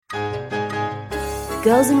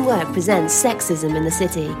Girls in Work presents Sexism in the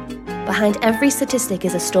City. Behind every statistic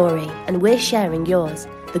is a story, and we're sharing yours,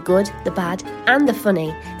 the good, the bad, and the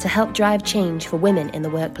funny, to help drive change for women in the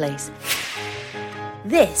workplace.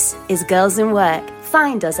 This is Girls in Work.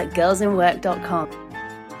 Find us at girlsinwork.com.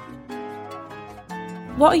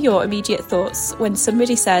 What are your immediate thoughts when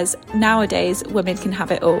somebody says, nowadays women can have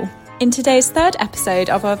it all? In today's third episode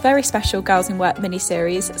of our very special Girls in Work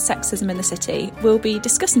mini-series, Sexism in the City, we'll be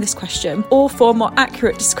discussing this question, or for a more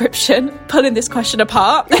accurate description, pulling this question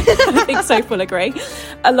apart, I think Soph will agree,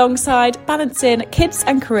 alongside balancing kids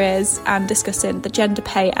and careers and discussing the gender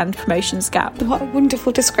pay and promotions gap. What a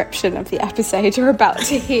wonderful description of the episode you're about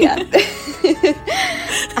to hear.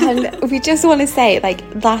 And we just want to say,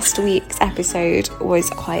 last week's episode was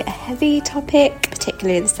quite a heavy topic,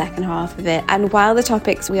 particularly the second half of it. And while the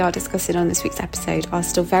topics we are discussing on this week's episode are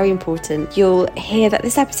still very important, you'll hear that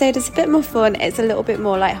this episode is a bit more fun, it's a little bit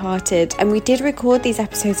more lighthearted, and we did record these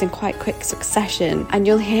episodes in quite quick succession, and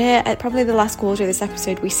you'll hear at probably the last quarter of this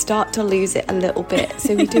episode we start to lose it a little bit,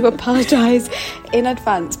 so we do apologise in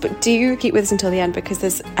advance, but do keep with us until the end because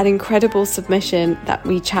there's an incredible submission that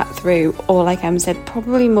we chat through, or like Em said,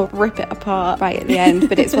 probably more rip it apart right at the end,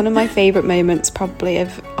 but it's one of my favourite moments probably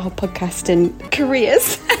of our podcasting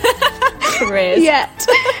careers. Yet.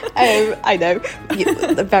 I know,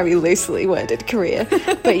 a very loosely worded career.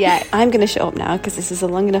 But yeah, I'm going to shut up now because this is a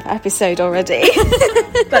long enough episode already.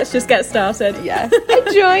 Let's just get started. Yeah.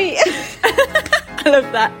 Enjoy. I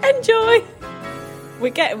love that. Enjoy.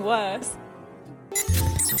 We're getting worse.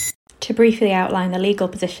 To briefly outline the legal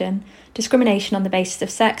position, discrimination on the basis of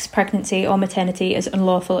sex, pregnancy or maternity is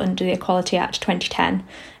unlawful under the Equality Act 2010.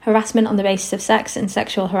 Harassment on the basis of sex and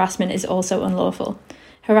sexual harassment is also unlawful.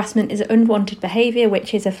 Harassment is unwanted behaviour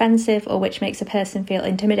which is offensive or which makes a person feel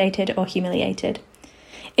intimidated or humiliated.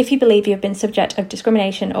 If you believe you have been subject of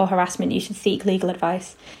discrimination or harassment, you should seek legal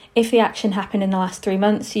advice. If the action happened in the last 3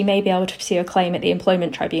 months, you may be able to pursue a claim at the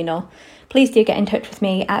Employment Tribunal. Please do get in touch with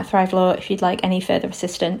me at Thrive Law if you'd like any further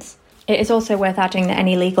assistance. It is also worth adding that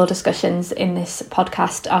any legal discussions in this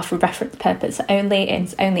podcast are for reference purpose only and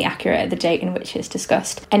is only accurate at the date in which it's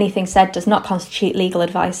discussed. Anything said does not constitute legal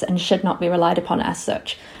advice and should not be relied upon as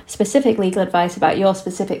such. Specific legal advice about your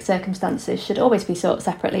specific circumstances should always be sought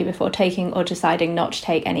separately before taking or deciding not to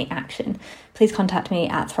take any action. Please contact me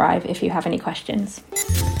at Thrive if you have any questions.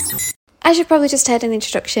 As you've probably just heard in the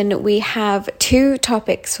introduction, we have 2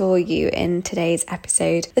 topics for you in today's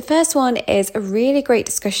episode. The first one is a really great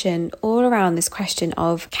discussion all around this question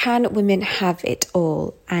of, can women have it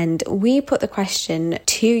all? And we put the question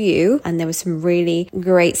to you, and there were some really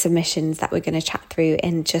great submissions that we're going to chat through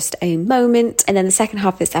in just a moment. And then the second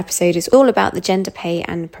half of this episode is all about the gender pay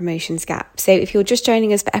and promotions gap. So if you're just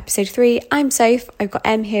joining us for episode 3, I'm Soph, I've got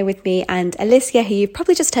Em here with me, and Alicia, who you've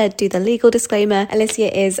probably just heard do the legal disclaimer.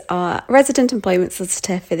 Alicia is our resident employment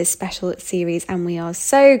solicitor for this special series, and we are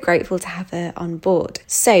so grateful to have her on board.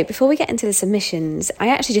 So before we get into the submissions, I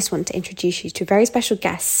actually just want to introduce you to a very special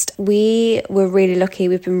guest. We were really lucky.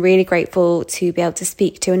 We've been really grateful to be able to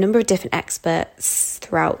speak to a number of different experts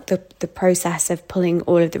throughout the process of pulling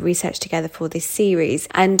all of the research together for this series.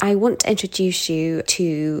 And I want to introduce you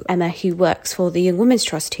to Emma, who works for the Young Women's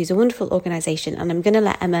Trust, who's a wonderful organisation, and I'm going to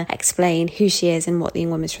let Emma explain who she is and what the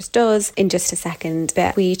Young Women's Trust does in just a second.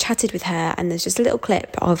 But we chatted with her, and there's just a little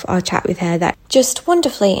clip of our chat with her that just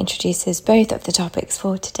wonderfully introduces both of the topics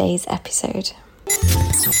for today's episode.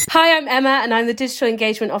 Hi, I'm Emma, and I'm the Digital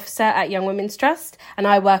Engagement Officer at Young Women's Trust, and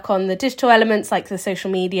I work on the digital elements like the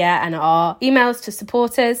social media and our emails to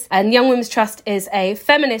supporters. And Young Women's Trust is a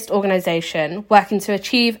feminist organisation working to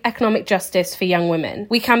achieve economic justice for young women.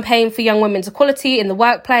 We campaign for young women's equality in the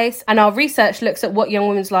workplace, and our research looks at what young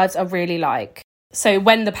women's lives are really like. So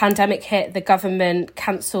when the pandemic hit, the government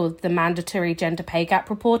cancelled the mandatory gender pay gap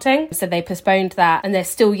reporting. So they postponed that, and they're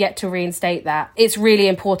still yet to reinstate that. It's really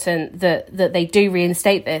important that they do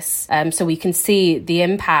reinstate this so we can see the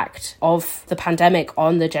impact of the pandemic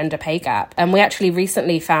on the gender pay gap. And we actually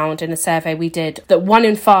recently found in a survey we did that 1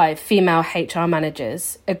 in 5 female HR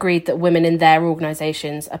managers agreed that women in their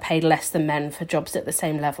organisations are paid less than men for jobs at the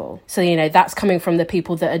same level. So, that's coming from the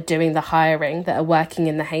people that are doing the hiring, that are working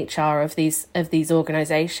in the HR of these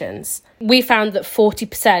organisations. We found that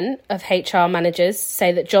 40% of HR managers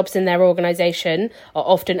say that jobs in their organisation are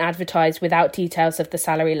often advertised without details of the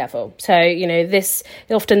salary level. So, this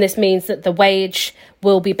means that the wage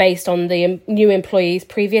will be based on the new employee's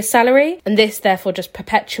previous salary, and this therefore just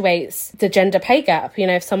perpetuates the gender pay gap.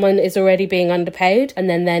 If someone is already being underpaid and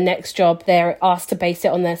then their next job they're asked to base it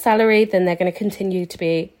on their salary, then they're going to continue to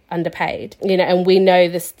be underpaid, and we know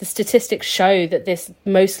this, the statistics show that this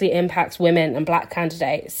mostly impacts women and black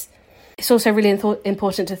candidates. it's also really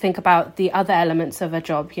important to think about the other elements of a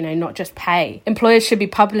job, not just pay. Employers should be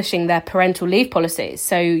publishing their parental leave policies.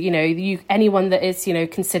 So, anyone that is,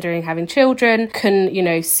 considering having children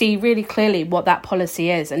can, see really clearly what that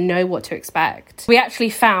policy is and know what to expect. We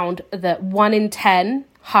actually found that 1 in 10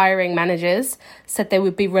 hiring managers said they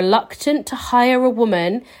would be reluctant to hire a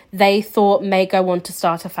woman they thought may go on to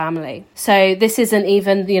start a family. So this isn't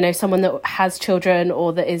even, someone that has children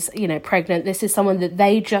or that is, pregnant. This is someone that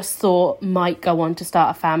they just thought might go on to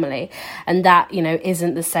start a family. And that,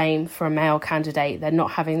 isn't the same for a male candidate. They're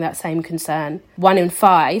not having that same concern. 1 in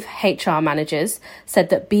 5 HR managers said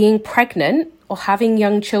that being pregnant or having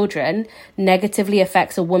young children negatively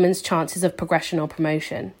affects a woman's chances of progression or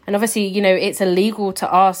promotion. And obviously, it's illegal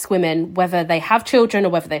to ask women whether they have children or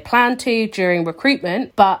whether they plan to during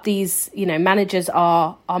recruitment, but these, managers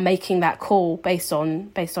are making that call based on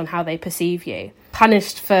how they perceive you.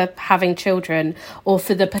 Punished for having children or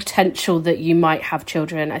for the potential that you might have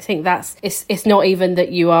children. I think it's not even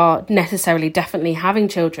that you are necessarily definitely having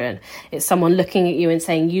children. It's someone looking at you and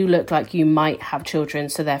saying you look like you might have children,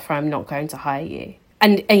 so therefore I'm not going to hire you.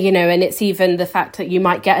 And it's even the fact that you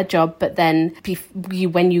might get a job, but then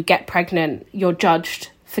when you get pregnant, you're judged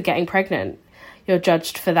for getting pregnant. You're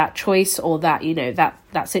judged for that choice or that,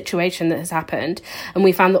 that situation that has happened. And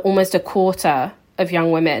we found that almost a quarter of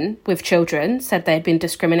young women with children said they'd been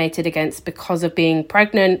discriminated against because of being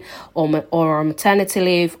pregnant or on maternity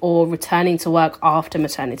leave or returning to work after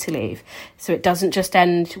maternity leave. So it doesn't just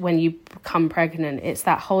end when you become pregnant, it's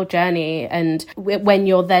that whole journey. And when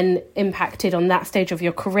you're then impacted on that stage of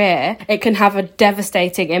your career, it can have a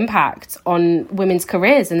devastating impact on women's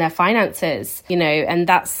careers and their finances, and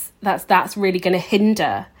that's really going to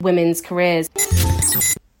hinder women's careers.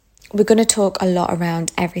 We're going to talk a lot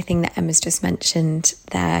around everything that Emma's just mentioned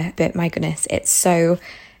there, but my goodness,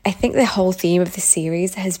 I think the whole theme of the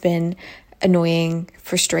series has been annoying,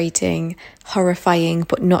 frustrating, horrifying,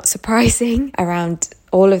 but not surprising around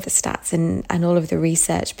all of the stats and all of the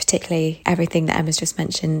research, particularly everything that Emma's just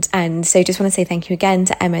mentioned. And so just want to say thank you again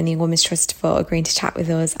to Emma and the Young Women's Trust for agreeing to chat with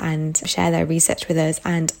us and share their research with us.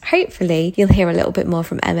 And hopefully you'll hear a little bit more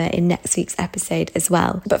from Emma in next week's episode as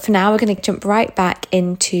well. But for now, we're going to jump right back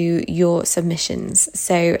into your submissions.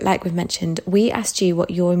 So like we've mentioned, we asked you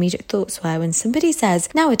what your immediate thoughts were when somebody says,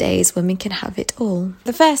 nowadays women can have it all.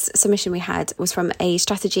 The first submission we had was from a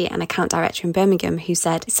strategy and account director in Birmingham who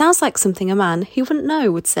said, it sounds like something a man who wouldn't know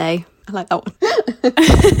would say. I like that one.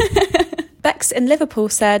 Bex in Liverpool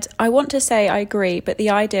said, I want to say I agree, but the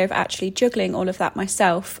idea of actually juggling all of that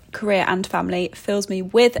myself, career and family, fills me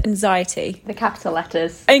with anxiety. The capital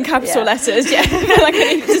letters. In capital letters, yeah. I feel like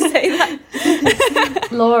I need to say that.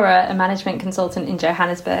 Laura, a management consultant in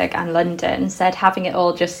Johannesburg and London, said having it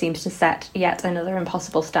all just seems to set yet another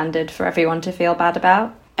impossible standard for everyone to feel bad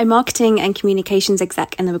about. A marketing and communications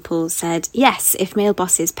exec in Liverpool said, yes, if male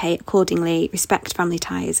bosses pay accordingly, respect family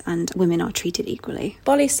ties, and women are treated equally.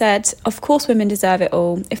 Bolly said, of course women deserve it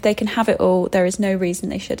all. If they can have it all, there is no reason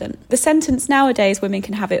they shouldn't. The sentence, nowadays women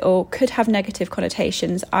can have it all, could have negative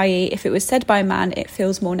connotations, i.e. if it was said by a man, it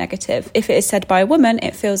feels more negative. If it is said by a woman,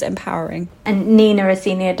 it feels empowering. And Nina, a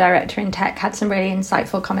senior director in tech, had some really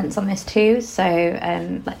insightful comments on this too, so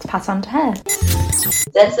let's pass on to her.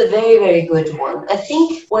 That's a very, very good one. I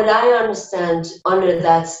think what I understand under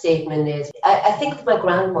that statement is, I think of my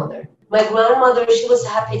grandmother. My grandmother, she was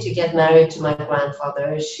happy to get married to my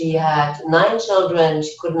grandfather. She had 9 children.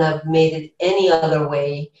 She couldn't have made it any other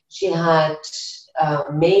way. She had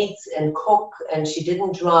maids and cook, and she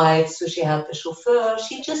didn't drive, so she had the chauffeur.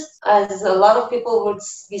 She just, as a lot of people would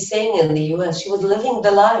be saying in the US, she was living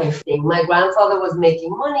the life. My grandfather was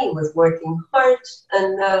making money, was working hard,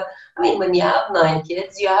 and when you have 9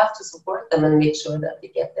 kids, you have to support them and make sure that they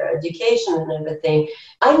get their education and everything.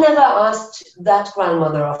 I never asked that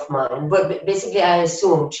grandmother of mine, but basically I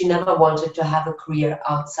assumed she never wanted to have a career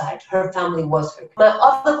outside. Her family was her. My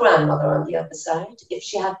other grandmother on the other side, if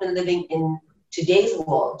she had been living in today's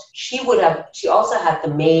world, she also had the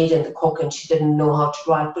maid and the cook, and she didn't know how to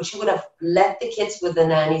drive, but she would have let the kids with the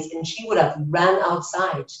nannies, and she would have ran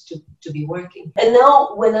outside to be working. And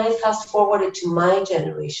now when I fast forwarded to my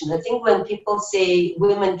generation, I think when people say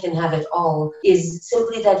women can have it all is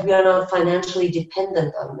simply that we are not financially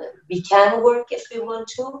dependent on them. We can work if we want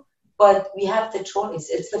to, but we have the choice.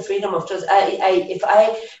 It's the freedom of choice. If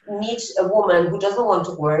I meet a woman who doesn't want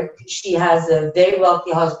to work, she has a very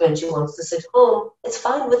wealthy husband, she wants to sit home, it's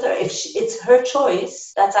fine with her. If it's her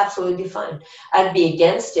choice, that's absolutely fine. I'd be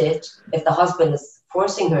against it if the husband is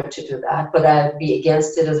forcing her to do that, but I'd be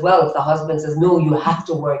against it as well if the husband says, no, you have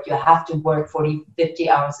to work 40, 50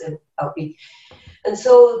 hours a week. And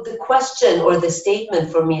so the question or the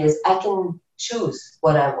statement for me is, I can choose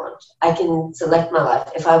what I want. I can select my life.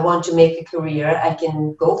 If I want to make a career, I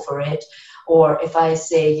can go for it. Or if I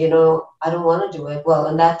say, I don't want to do it, well,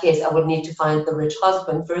 in that case, I would need to find the rich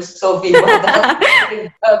husband first, Sophie.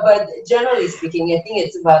 But generally speaking, I think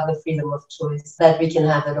it's about the freedom of choice, that we can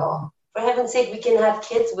have it all. For heaven's sake, we can have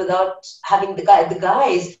kids without having the guy. The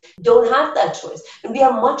guys don't have that choice. And we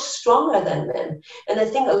are much stronger than men. And I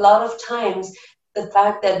think a lot of times, the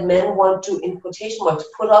fact that men want to, in quotation marks,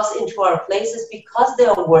 put us into our places because they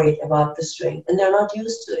are worried about the strength and they're not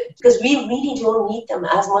used to it. Because we really don't need them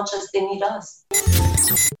as much as they need us.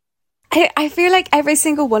 I feel like every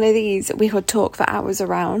single one of these we could talk for hours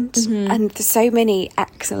around, and there's so many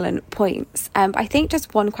excellent points. I think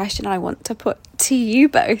just one question I want to put to you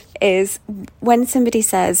both is, when somebody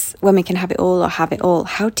says women can have it all or have it all,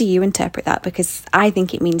 how do you interpret that? Because I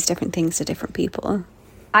think it means different things to different people.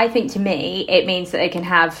 I think to me it means that they can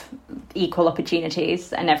have equal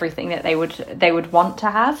opportunities and everything that they would want to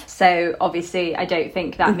have. So obviously I don't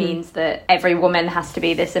think that means that every woman has to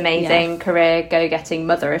be this amazing career go-getting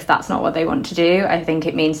mother if that's not what they want to do. I think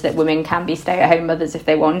it means that women can be stay-at-home mothers if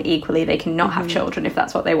they want. Equally, they can not have children if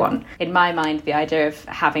that's what they want. In my mind, the idea of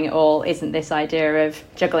having it all isn't this idea of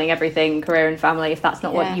juggling everything, career and family, if that's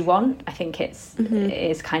not what you want. I think it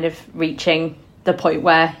is kind of reaching the point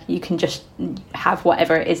where you can just have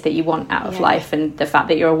whatever it is that you want out of life, and the fact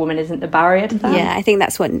that you're a woman isn't the barrier to that. Yeah, I think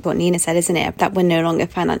that's what Nina said, isn't it? That we're no longer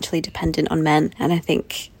financially dependent on men. And I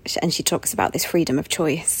think, and she talks about this freedom of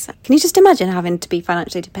choice. Can you just imagine having to be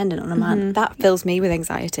financially dependent on a man? That fills me with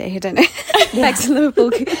anxiety. I don't know. Next Liverpool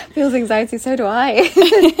feels anxiety, so do I.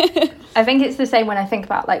 I think it's the same when I think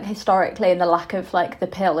about like historically and the lack of like the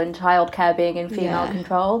pill and childcare being in female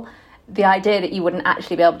control. The idea that you wouldn't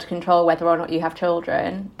actually be able to control whether or not you have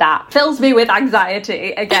children, that fills me with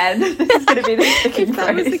anxiety again. This is going to be the sticking If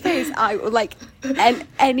that was the case, I would, like,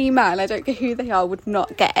 any man, I don't care who they are, would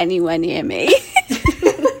not get anywhere near me.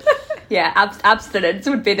 Yeah, abstinence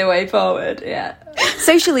would be the way forward, yeah.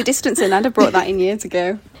 Socially distancing, I'd have brought that in years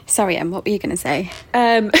ago. Sorry, Em, what were you going to say?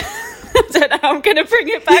 I don't know how I'm going to bring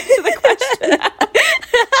it back to the question.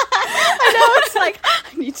 I know, it's like,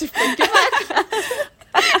 I need to bring it back.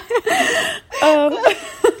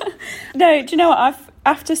 No, do you know what?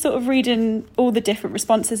 After sort of reading all the different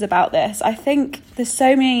responses about this, I think there's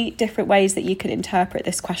so many different ways that you could interpret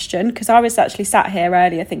this question, because I was actually sat here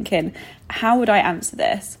earlier thinking, how would I answer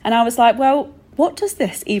this? And I was like, well, what does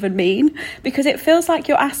this even mean? Because it feels like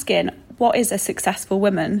you're asking, what is a successful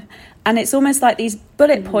woman? And it's almost like these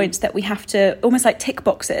bullet points that we have to almost like tick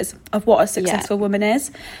boxes of what a successful woman is.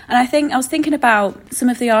 And I was thinking about some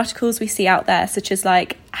of the articles we see out there, such as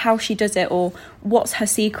like how she does it or what's her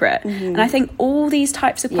secret. And I think all these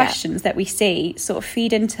types of questions that we see sort of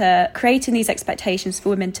feed into creating these expectations for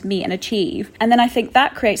women to meet and achieve. And then I think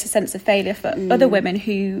that creates a sense of failure for other women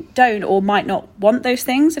who don't or might not want those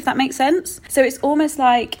things, if that makes sense. So it's almost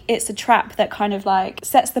like it's a trap that kind of like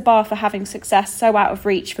sets the bar for having success so out of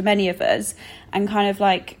reach for many of us, and kind of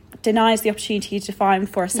like denies the opportunity to define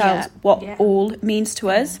for ourselves what all means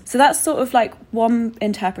to us. So that's sort of like one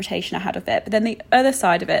interpretation I had of it. But then the other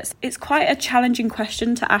side of it, it's quite a challenging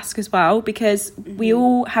question to ask as well, because we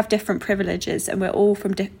all have different privileges and we're all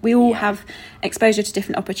from we all have exposure to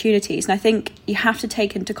different opportunities. And I think you have to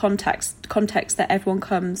take into context that everyone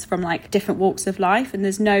comes from like different walks of life, and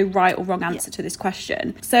there's no right or wrong answer to this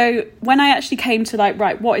question. So when I actually came to like,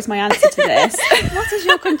 right, what is my answer to this? What is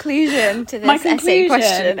your conclusion to this My conclusion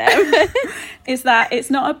question? Is that it's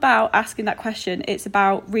not about asking that question, it's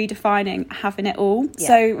about redefining having it all.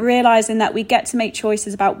 So realising that we get to make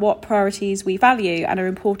choices about what priorities we value and are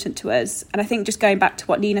important to us. And I think just going back to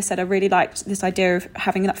what Nina said, I really liked this idea of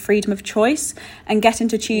having that freedom of choice and getting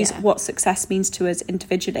to choose what success means to us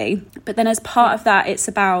individually. But then as part of that, it's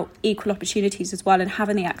about equal opportunities as well, and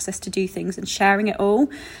having the access to do things and sharing it all.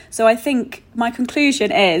 So I think my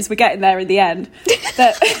conclusion is, we're getting there in the end,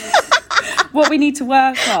 that what we need to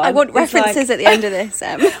work on. I want references at the end of this.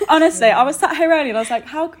 Honestly, I was sat here earlier and I was like,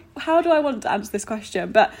 how do I want to answer this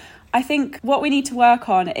question? But I think what we need to work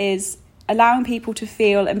on is allowing people to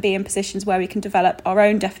feel and be in positions where we can develop our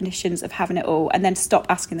own definitions of having it all, and then stop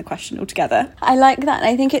asking the question altogether. I like that, and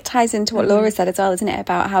I think it ties into what Laura said as well, isn't it,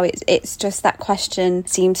 about how it's just that question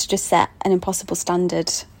seems to just set an impossible standard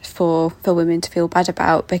for women to feel bad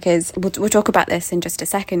about, because we'll talk about this in just a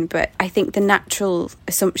second, but I think the natural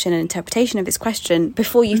assumption and interpretation of this question,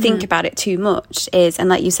 before you think about it too much, is, and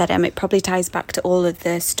like you said, Em, it probably ties back to all of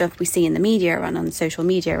the stuff we see in the media and on social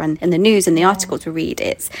media and in the news and the articles we read.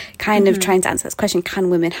 It's kind of trying to answer this question, can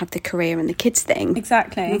women have the career and the kids thing?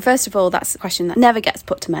 Exactly. And first of all, that's a question that never gets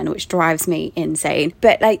put to men, which drives me insane.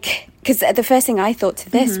 But like, because the first thing I thought to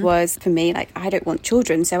this was, for me, like, I don't want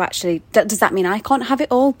children, so actually does that mean I can't have it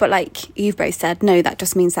all? But like you've both said, no, that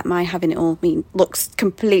just means that my having it all looks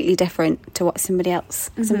completely different to what somebody else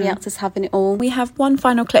is having it all. We have one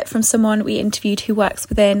final clip from someone we interviewed who works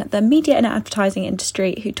within the media and advertising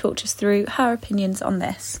industry, who talked us through her opinions on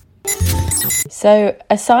this. So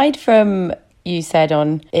aside from, you said,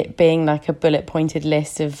 on it being like a bullet pointed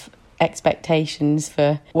list of expectations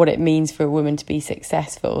for what it means for a woman to be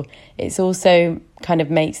successful, it's also kind of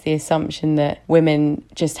makes the assumption that women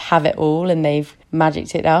just have it all and they've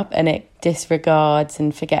magicked it up, and it disregards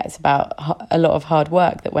and forgets about a lot of hard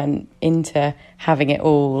work that went into having it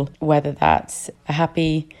all, whether that's a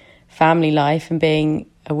happy family life and being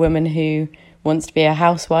a woman who wants to be a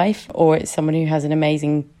housewife, or it's someone who has an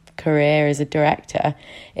amazing career as a director.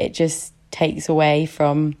 It just takes away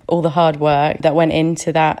from all the hard work that went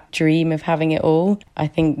into that dream of having it all. I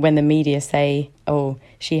think when the media say, oh,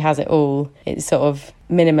 she has it all, it sort of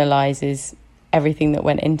minimalises everything that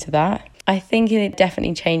went into that. I think it's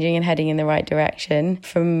definitely changing and heading in the right direction.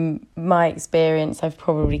 From my experience, I've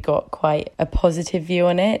probably got quite a positive view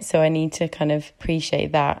on it, so I need to kind of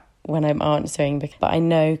appreciate that when I'm answering. But I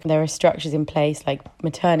know there are structures in place like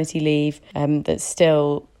maternity leave that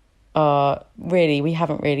still are really, we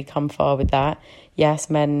haven't really come far with that. Yes,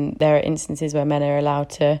 there are instances where men are allowed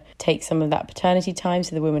to take some of that paternity time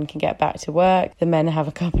so the woman can get back to work. The men have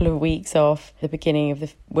a couple of weeks off the beginning of the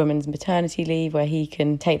woman's maternity leave where he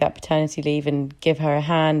can take that paternity leave and give her a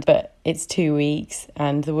hand, but it's 2 weeks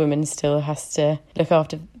and the woman still has to look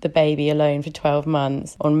after the baby alone for 12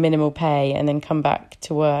 months on minimal pay and then come back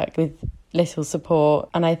to work with little support.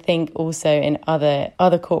 And I think also in other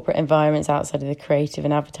corporate environments outside of the creative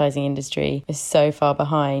and advertising industry is so far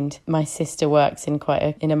behind. My sister works she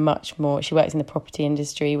works in the property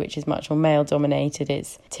industry, which is much more male dominated.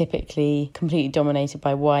 It's typically completely dominated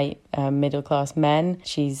by white middle class men.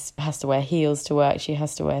 She has to wear heels to work, she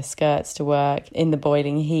has to wear skirts to work in the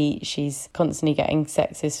boiling heat. She's constantly getting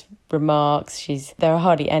sexist remarks. There are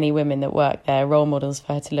hardly any women that work there, role models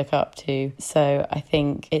for her to look up to. So I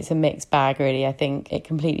think it's a mixed bag, really. I think it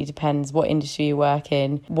completely depends what industry you work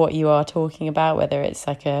in, what you are talking about, whether it's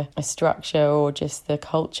like a structure or just the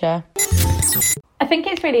culture. I think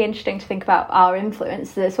it's really interesting to think about our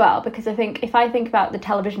influences as well, because I think if I think about the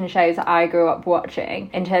television shows that I grew up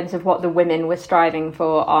watching in terms of what the women were striving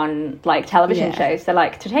for on like television shows, so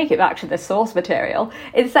like to take it back to the source material,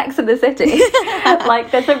 in Sex and the City,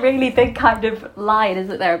 like there's a really big kind of line,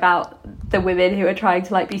 isn't there, about the women who are trying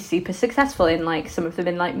to like be super successful in like some of them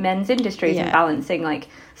in like men's industries and balancing, like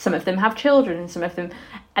some of them have children and some of them,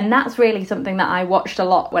 and that's really something that I watched a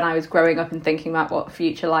lot when I was growing up and thinking about what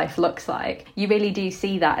future life looks like. You really do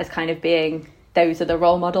see that as kind of being, those are the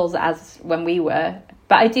role models as when we were.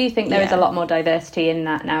 But I do think there is a lot more diversity in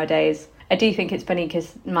that nowadays. I do think it's funny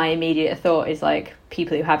because my immediate thought is like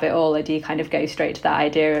people who have it all. I do kind of go straight to that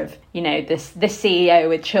idea of, you know, this CEO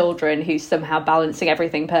with children who's somehow balancing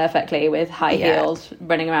everything perfectly with high heels,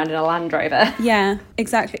 running around in a Land Rover. Yeah,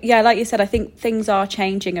 exactly. Yeah, like you said, I think things are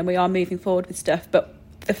changing and we are moving forward with stuff. But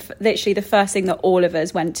literally the first thing that all of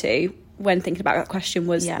us went to when thinking about that question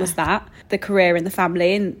was that the career and the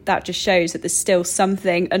family, and that just shows that there's still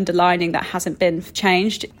something underlining that hasn't been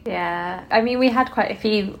changed. Yeah, I mean, we had quite a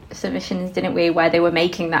few submissions, didn't we, where they were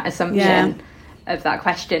making that assumption of that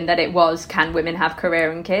question, that it was, can women have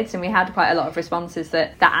career and kids? And we had quite a lot of responses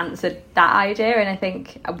that answered that idea, and I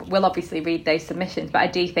think we'll obviously read those submissions, but I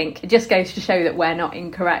do think it just goes to show that we're not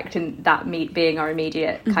incorrect in that being our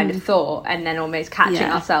immediate kind of thought, and then almost catching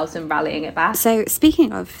ourselves and rallying it back. So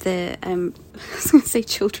speaking of the I was going to say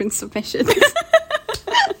children's submissions.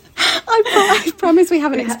 I promise we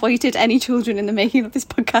haven't exploited any children in the making of this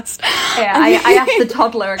podcast. Yeah, I asked the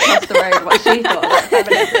toddler across the road what she thought about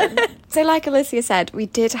feminism. So like Alicia said, we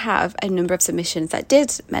did have a number of submissions that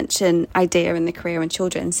did mention idea in the career and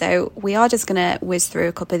children. So we are just going to whiz through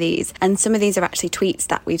a couple of these. And some of these are actually tweets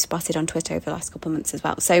that we've spotted on Twitter over the last couple of months as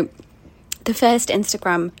well. So The first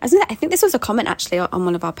Instagram, I think this was a comment actually on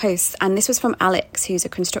one of our posts, and this was from Alex, who's a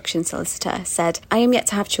construction solicitor, said, I am yet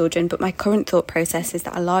to have children, but my current thought process is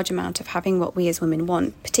that a large amount of having what we as women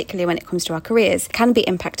want, particularly when it comes to our careers, can be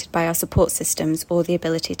impacted by our support systems or the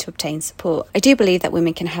ability to obtain support. I do believe that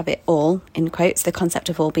women can have it all, in quotes, the concept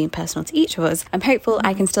of all being personal to each of us. I'm hopeful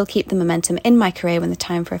I can still keep the momentum in my career when the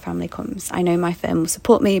time for a family comes. I know my firm will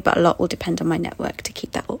support me, but a lot will depend on my network to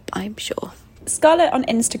keep that up, I'm sure. Scarlett on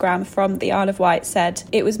Instagram from the Isle of Wight said,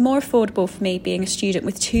 it was more affordable for me being a student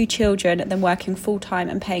with 2 children than working full-time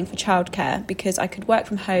and paying for childcare because I could work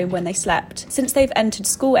from home when they slept. Since they've entered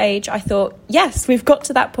school age, I thought, yes, we've got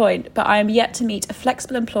to that point, but I am yet to meet a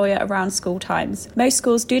flexible employer around school times. Most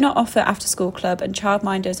schools do not offer after-school club and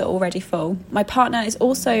childminders are already full. My partner is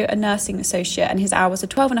also a nursing associate and his hours are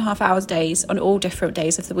 12.5 hours days on all different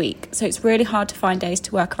days of the week, so it's really hard to find days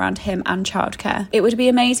to work around him and childcare. It would be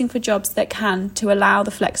amazing for jobs that can to allow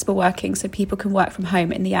the flexible working so people can work from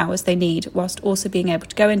home in the hours they need whilst also being able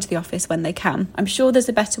to go into the office when they can. I'm sure there's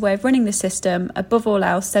a better way of running the system. Above all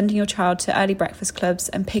else, sending your child to early breakfast clubs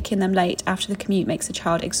and picking them late after the commute makes a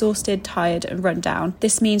child exhausted, tired and run down.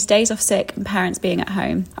 This means days off sick and parents being at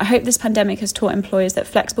home. I hope this pandemic has taught employers that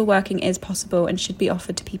flexible working is possible and should be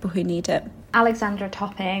offered to people who need it. Alexandra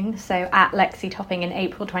Topping, so at Lexi Topping in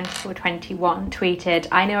April 2021, tweeted,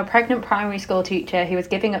 I know a pregnant primary school teacher who is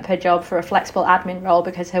giving up her job for a flexible admin role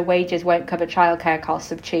because her wages won't cover childcare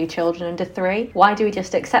costs of 2 children under 3. Why do we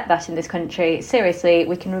just accept that in this country? Seriously,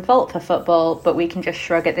 we can revolt for football, but we can just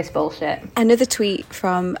shrug at this bullshit. Another tweet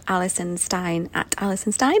from Alison Stein at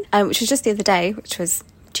Alison Stein, which was just the other day, which was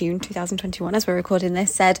June 2021 as we're recording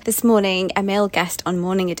this, said, this morning a male guest on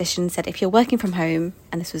Morning Edition said, if you're working from home,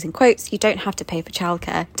 and this was in quotes, you don't have to pay for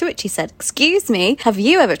childcare. To which he said, excuse me, have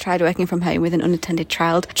you ever tried working from home with an unattended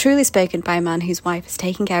child? Truly spoken by a man whose wife is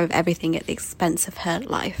taking care of everything at the expense of her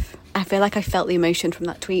life. I feel like I felt the emotion from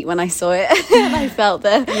that tweet when I saw it. And I felt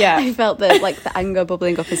the anger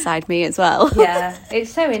bubbling up inside me as well. Yeah,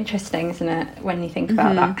 it's so interesting, isn't it, when you think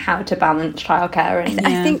about that, how to balance childcare. And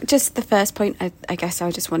I think just the first point I guess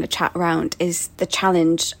I just want to chat around is the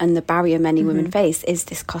challenge and the barrier many women face is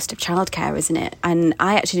this cost of childcare, isn't it? And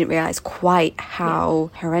I actually didn't realise quite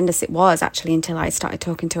how horrendous it was actually until I started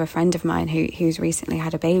talking to a friend of mine who's recently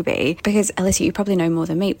had a baby. Because Alyssa, you probably know more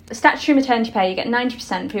than me. Statutory maternity pay, you get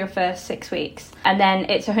 90% for your first 6 weeks, and then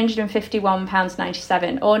it's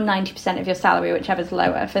 £151.97 or 90% of your salary, whichever's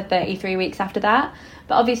lower, for 33 weeks after that.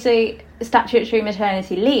 But obviously statutory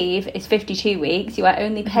maternity leave is 52 weeks. You are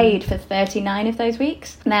only paid for 39 of those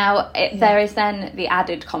weeks. Now there is then the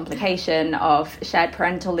added complication of shared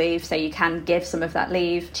parental leave, so you can give some of that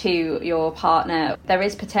leave to your partner. There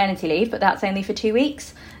is paternity leave, but that's only for 2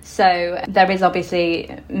 weeks. So there is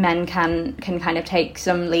obviously, men can kind of take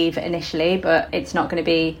some leave initially, but it's not going to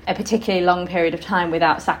be a particularly long period of time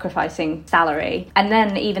without sacrificing salary. And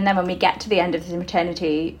then even then, when we get to the end of the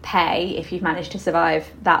maternity pay, if you've managed to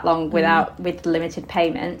survive that long with limited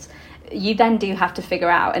payments, you then do have to figure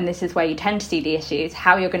out, and this is where you tend to see the issues,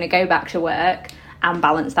 how you're going to go back to work and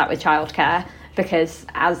balance that with childcare. Because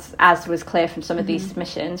as was clear from some of these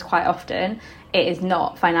submissions, quite often it is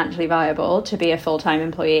not financially viable to be a full-time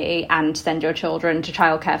employee and send your children to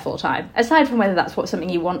childcare full-time. Aside from whether that's something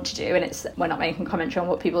you want to do, and we're not making commentary on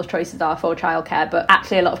what people's choices are for childcare, but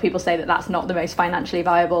actually a lot of people say that that's not the most financially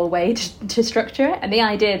viable way to structure it. And the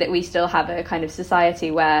idea that we still have a kind of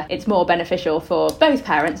society where it's more beneficial for both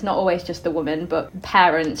parents, not always just the woman, but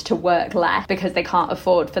parents to work less because they can't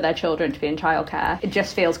afford for their children to be in childcare, it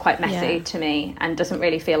just feels quite messy to me and doesn't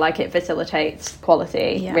really feel like it facilitates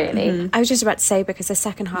quality, really. I was just about to say, because the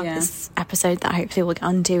second half of this episode that hopefully we'll get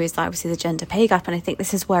onto is obviously the gender pay gap, and I think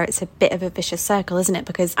this is where it's a bit of a vicious circle, isn't it?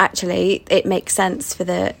 Because actually it makes sense for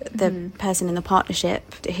the person in the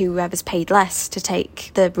partnership, whoever's paid less, to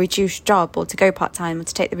take the reduced job or to go part-time or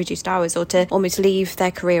to take the reduced hours or to almost leave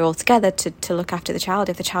their career altogether to look after the child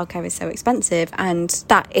if the childcare is so expensive. And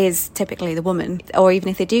that is typically the woman, or even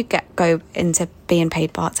if they do go into being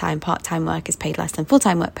paid part-time work is paid less than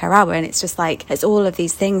full-time work per hour. And it's just like, it's all of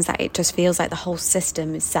these things that it just feels like the whole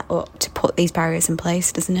system is set up to put these barriers in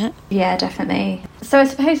place, doesn't it? Yeah, definitely. So I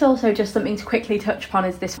suppose also just something to quickly touch upon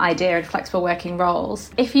is this idea of flexible working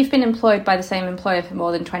roles. If you've been employed by the same employer for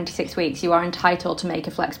more than 26 weeks, you are entitled to make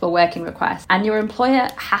a flexible working request, and your employer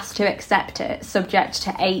has to accept it subject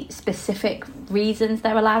to 8 specific reasons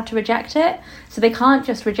they're allowed to reject it. So they can't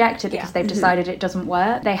just reject it because they've decided it doesn't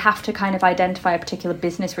work. They have to kind of identify a particular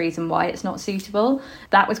business reason why it's not suitable.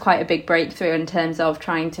 That was quite a big breakthrough in terms of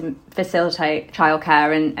trying to facilitate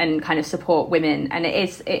childcare and kind of support women, and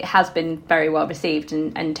it has been very well received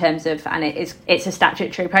in terms of, and it's a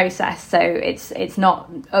statutory process, so it's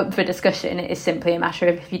not up for discussion. It is simply a matter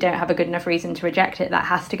of, if you don't have a good enough reason to reject it, that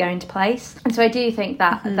has to go into place. And so I do think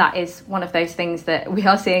that that is one of those things that we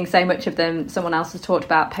are seeing so much of them. Someone else has talked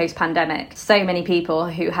about post-pandemic, so many people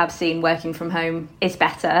who have seen working from home is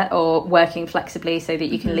better, or working flexibly so that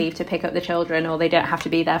you can leave to pick up the children, or they don't have to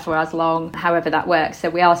be there for as long, however that works. So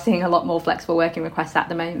we are seeing a lot more flexible working requests at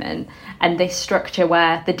the moment, and this structure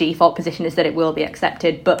where the default position is that it will be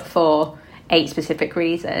accepted but for 8 specific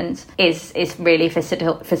reasons is really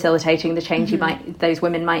facilitating the change those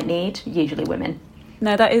women might need, usually women.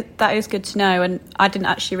 No, that is good to know, and I didn't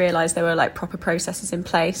actually realise there were like proper processes in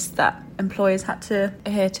place that employers had to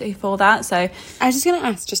adhere to for that. So I was just going to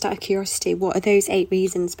ask, just out of curiosity, what are those 8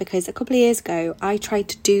 reasons? Because a couple of years ago I tried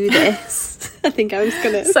to do this. I think I was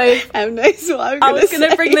going to knows what I'm I was going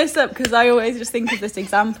to bring this up because I always just think of this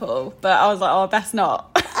example, but I was like, oh, best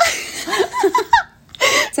not.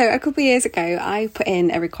 So a couple of years ago, I put in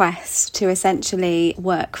a request to essentially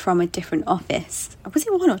work from a different office. Was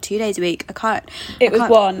it 1 or 2 days a week? I can't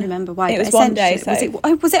one. Remember why. It was 1 day. So.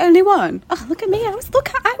 Was it only one? Oh, look at me! I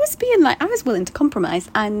was willing to compromise,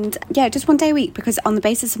 and yeah, just 1 day a week, because on the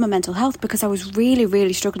basis of my mental health, because I was really,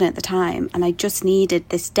 really struggling at the time, and I just needed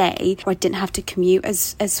this day where I didn't have to commute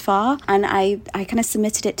as far. And I kind of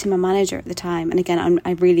submitted it to my manager at the time. And again,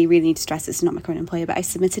 I really, really need to stress this is not my current employer, but I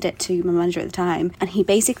submitted it to my manager at the time, and he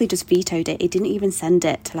basically just vetoed it. He didn't even send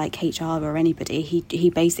it to like HR or anybody. He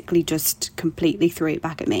basically just completely threw it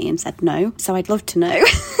back at me and said no. So I'd love to know,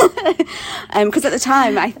 because at the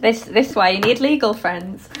time this why you need legal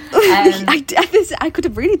friends. I could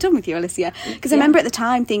have really done with you, Alicia, because I remember at the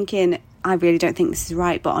time thinking, I really don't think this is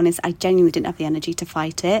right, but honest, I genuinely didn't have the energy to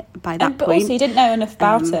fight it by that point. But also you didn't know enough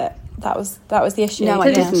about it. That was the issue. No,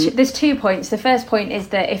 so there's 2 points. The first point is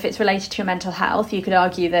that if it's related to your mental health, you could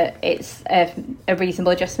argue that it's a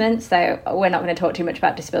reasonable adjustment. So we're not going to talk too much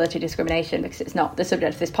about disability discrimination because it's not the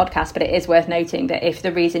subject of this podcast, but it is worth noting that if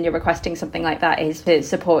the reason you're requesting something like that is to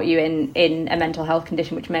support you in a mental health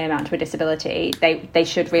condition which may amount to a disability, they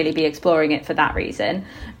should really be exploring it for that reason.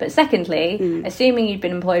 But secondly, assuming you've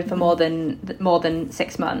been employed for more than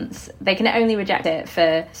 6 months, they can only reject it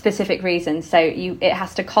for specific reasons. So it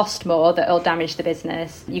has to cost more, that it'll damage the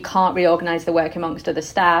business. You can't reorganise the work amongst other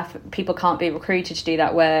staff. People can't be recruited to do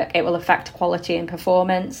that work. It will affect quality and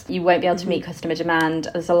performance. You won't be able to meet customer demand.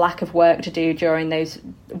 There's a lack of work to do during those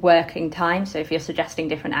working times. So if you're suggesting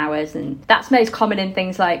different hours, and that's most common in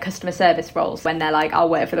things like customer service roles, when they're like, I'll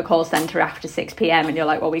work for the call centre after 6 p.m, and you're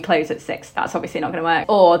like, well, we close at 6. That's obviously not going to work.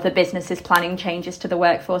 Or the business is planning changes to the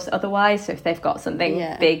workforce otherwise. So if they've got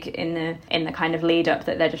something big in the kind of lead up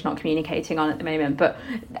that they're just not communicating on at the moment. But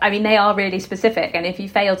I mean, they are really specific, and if you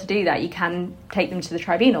fail to do that, you can take them to the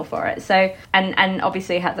tribunal for it. So and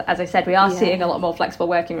obviously, as I said, we are seeing a lot more flexible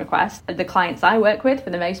working requests. The clients I work with,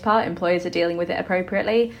 for the most part, employers are dealing with it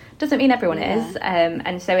appropriately. Doesn't mean everyone is,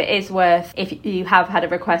 and so it is worth, if you have had a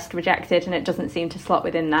request rejected and it doesn't seem to slot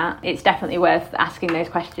within that, it's definitely worth asking those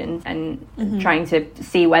questions and trying to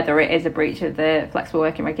see whether it is a breach of the flexible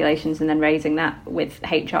working regulations, and then raising that with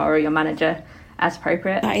HR or your manager as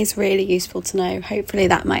appropriate. That is really useful to know. Hopefully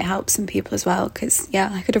that might help some people as well, because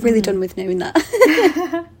I could have really done with knowing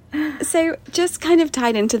that. So just kind of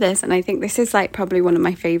tied into this, and I think this is like probably one of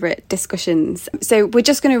my favourite discussions. So we're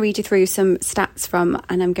just going to read you through some stats from,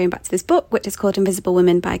 and I'm going back to this book, which is called Invisible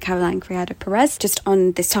Women by Caroline Criado Perez, just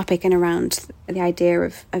on this topic and around the idea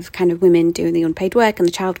of kind of women doing the unpaid work and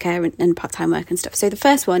the childcare and part-time work and stuff. So the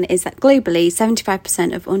first one is that globally,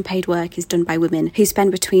 75% of unpaid work is done by women, who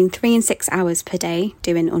spend between 3 and 6 hours per day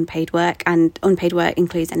doing unpaid work. And unpaid work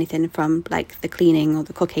includes anything from like the cleaning or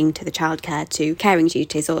the cooking to the childcare to caring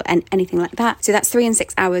duties or anything like that. So that's 3 and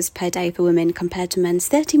 6 hours per day for women, compared to men's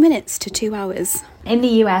 30 minutes to 2 hours. In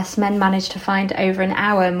the US, men manage to find over an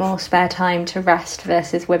hour more spare time to rest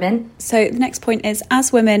versus women. So the next point is,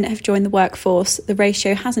 as women have joined the workforce, the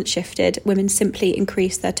ratio hasn't shifted. Women simply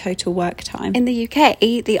increase their total work time. In the UK,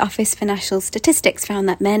 the Office for National Statistics found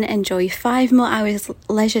that men enjoy 5 more hours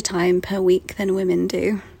leisure time per week than women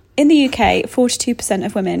do. In the UK, 42%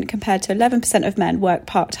 of women compared to 11% of men work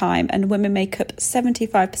part-time, and women make up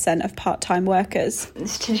 75% of part-time workers.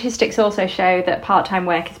 Statistics also show that part-time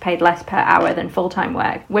work is paid less per hour than full-time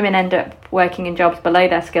work. Women end up working in jobs below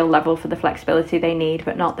their skill level for the flexibility they need,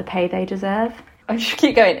 but not the pay they deserve. I just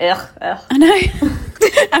keep going, ugh. I know.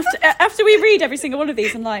 after we read every single one of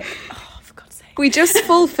these, I'm like, oh, for God's sake. We just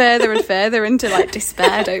fall further and further into like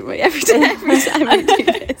despair, don't we? Every time we do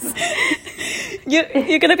this. You're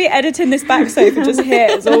going to be editing this back, so you can just hear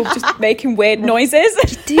us all just making weird noises.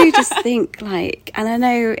 I do just think, like, and I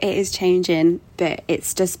know it is changing, but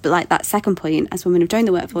it's just like that second point, as women have joined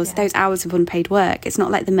the workforce, those hours of unpaid work, it's not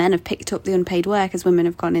like the men have picked up the unpaid work as women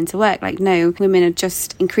have gone into work. Like, no, women are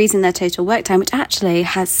just increasing their total work time, which actually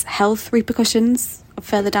has health repercussions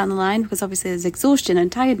further down the line, because obviously there's exhaustion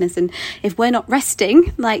and tiredness, and if we're not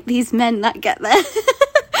resting, like these men that get there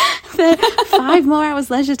for 5 more hours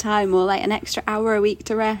leisure time, or like an extra hour a week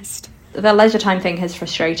to rest. The leisure time thing has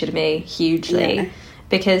frustrated me hugely,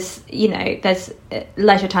 because, you know, there's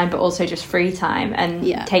leisure time but also just free time, and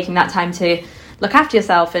taking that time to look after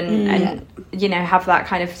yourself and you know, have that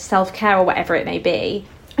kind of self-care or whatever it may be.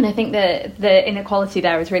 And I think the inequality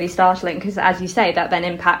there is really startling, because, as you say, that then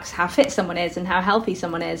impacts how fit someone is and how healthy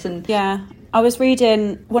someone is. And I was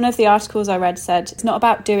reading, one of the articles I read said it's not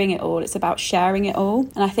about doing it all, it's about sharing it all.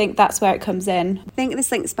 And I think that's where it comes in. I think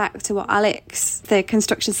this links back to what Alex, the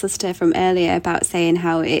construction solicitor from earlier, about saying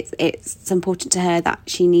how it's important to her that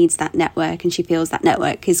she needs that network, and she feels that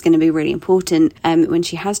network is going to be really important when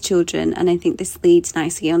she has children. And I think this leads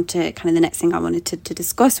nicely on to kind of the next thing I wanted to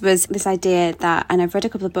discuss, was this idea that, and I've read a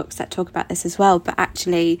couple of books that talk about this as well, but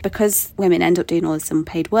actually, because women end up doing all this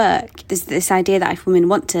unpaid work, there's this idea that if women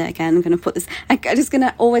want to, again, I'm going to put this, I'm just going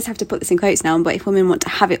to always have to put this in quotes now, but if women want to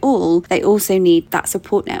have it all, they also need that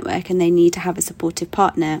support network, and they need to have a supportive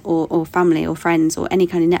partner or family or friends or any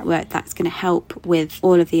kind of network that's going to help with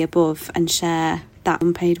all of the above and share that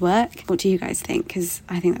unpaid work. What do you guys think? Because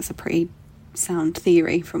I think that's a pretty sound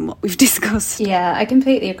theory from what we've discussed. Yeah, I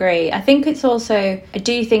completely agree. I think it's also, I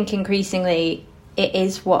do think increasingly it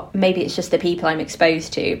is what, maybe it's just the people I'm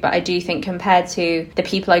exposed to, but I do think compared to the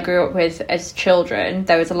people I grew up with as children,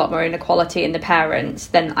 there was a lot more inequality in the parents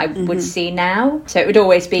than I would see now. So it would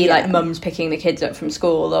always be like mums picking the kids up from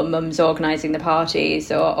school, or mums organising the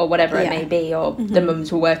parties, or whatever it may be, or the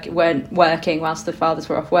mums weren't working whilst the fathers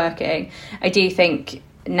were off working. I do think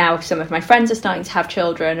now some of my friends are starting to have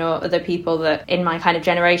children, or other people that in my kind of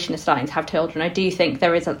generation are starting to have children. I do think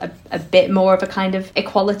there is a bit more of a kind of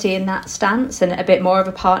equality in that stance, and a bit more of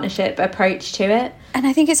a partnership approach to it. And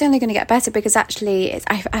I think it's only going to get better, because actually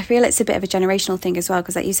I feel it's a bit of a generational thing as well,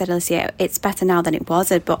 because like you said, Alicia, it's better now than it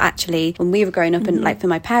was. But actually, when we were growing up, and like for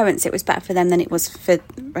my parents, it was better for them than it was for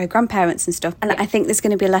my grandparents and stuff. And I think there's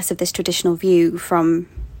going to be less of this traditional view from,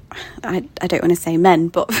 I don't want to say men,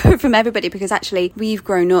 but from everybody, because actually we've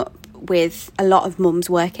grown up with a lot of mums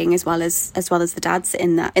working as well as the dads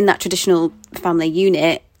in that traditional family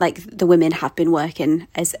unit. Like, the women have been working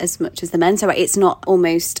as much as the men, so it's not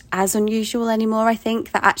almost as unusual anymore. I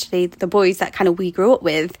think that actually the boys that kind of we grew up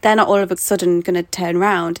with, they're not all of a sudden going to turn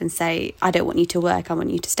around and say, I don't want you to work, I want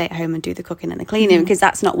you to stay at home and do the cooking and the cleaning, because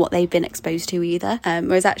that's not what they've been exposed to either.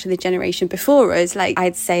 Whereas actually the generation before us, like,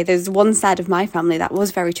 I'd say there's one side of my family that was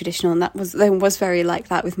very traditional, and that was very like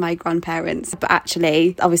that with my grandparents. But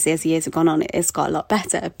actually, obviously, as the years have gone on, it's got a lot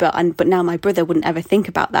better. But now my brother wouldn't ever think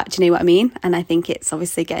about that. Do you know what I mean? And I think it's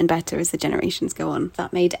obviously getting better as the generations go on. If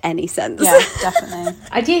that made any sense. Yeah, definitely.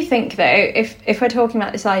 I do think, though, if we're talking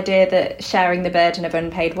about this idea that sharing the burden of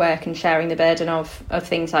unpaid work and sharing the burden of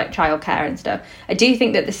things like childcare and stuff, I do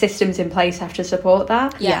think that the systems in place have to support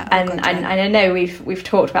that. Yeah. And I know we've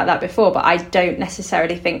talked about that before, but I don't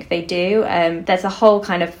necessarily think they do. There's a whole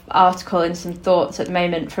kind of article and some thoughts at the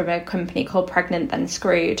moment from a company called Pregnant Then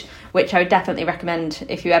Screwed, which I would definitely recommend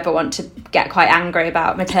if you ever want to get quite angry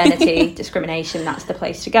about maternity discrimination. That's the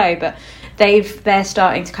place to go. But they're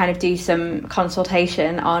starting to kind of do some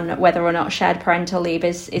consultation on whether or not shared parental leave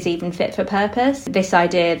is even fit for purpose. This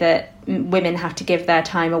idea that women have to give their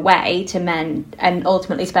time away to men and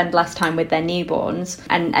ultimately spend less time with their newborns,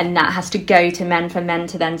 and that has to go to men for men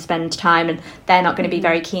to then spend time, and they're not going to be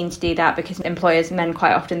very keen to do that, because men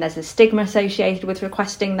quite often, there's a stigma associated with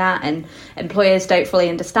requesting that, and employers don't fully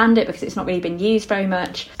understand it because it's not really been used very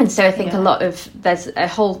much. And so I think there's a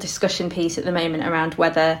whole discussion piece at the moment around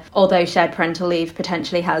whether, although shared parental leave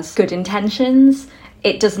potentially has good intentions,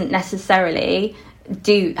 it doesn't necessarily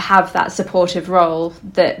do have that supportive role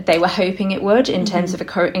that they were hoping it would in terms of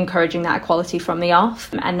encouraging that equality from the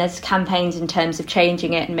off. And there's campaigns in terms of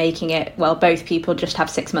changing it and making it, well, both people just have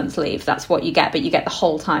 6 months leave, that's what you get, but you get the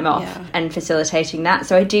whole time off, and facilitating that.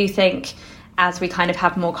 So I do think as we kind of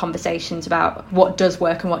have more conversations about what does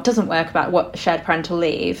work and what doesn't work about what shared parental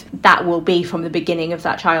leave, that will be from the beginning of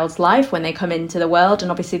that child's life when they come into the world,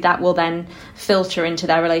 and obviously that will then filter into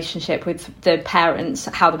their relationship with the parents,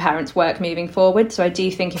 how the parents work moving forward. So I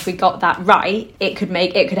do think if we got that right, it could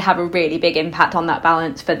have a really big impact on that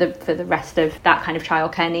balance for the rest of that kind of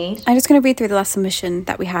childcare need. I'm just going to read through the last submission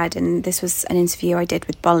that we had, and this was an interview I did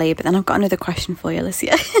with Bolly, but then I've got another question for you,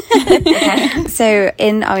 Alicia. Okay. So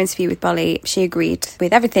in our interview with Bolly, she agreed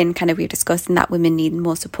with everything kind of we've discussed, and that women need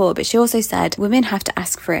more support, but she also said women have to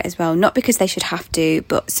ask for it as well, not because they should have to,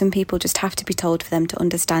 but some people just have to be told for them to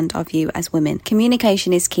understand our view as women.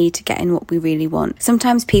 Communication is key to getting what we really want.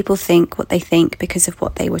 Sometimes people think what they think because of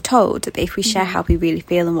what they were told, but if we share how we really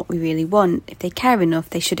feel and what we really want, if they care enough,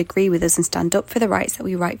 they should agree with us and stand up for the rights that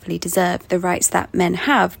we rightfully deserve, the rights that men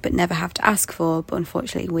have but never have to ask for, but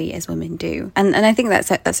unfortunately we as women do. And I think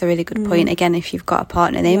that's a really good point. Again, if you've got a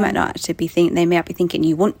partner, they might not actually be thinking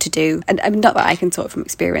you want to do, and I'm not that I can talk from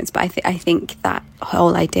experience, but I think that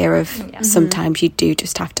whole idea of sometimes you do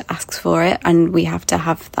just have to ask for it, and we have to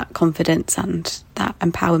have that confidence and that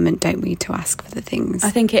empowerment, don't we, to ask for the things. I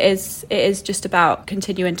think it is just about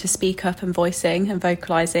continuing to speak up and voicing and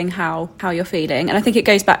vocalising how you're feeling. And I think it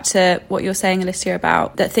goes back to what you're saying, Alicia,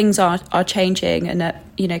 about that things are changing and that,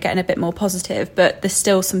 you know, getting a bit more positive, but there's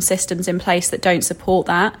still some systems in place that don't support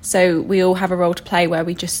that. So we all have a role to play where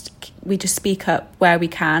we just speak up where we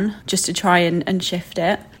can, just to try and shift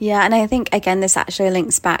it. Yeah, and I think, again, this actually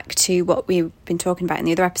links back to what we've been talking about in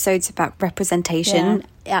the other episodes about representation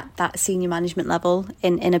at that senior management level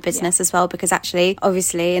in a business as well, because actually,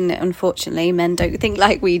 obviously, and unfortunately, men don't think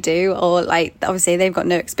like we do, or like, obviously they've got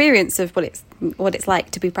no experience of what it's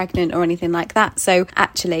like to be pregnant or anything like that. So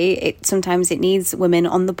actually sometimes it needs women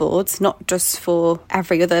on the boards, not just for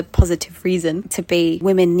every other positive reason, to be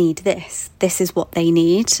women need this is what they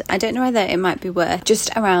need. I don't know whether it might be worth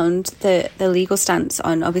just around the legal stance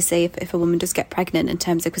on, obviously, if a woman does get pregnant, in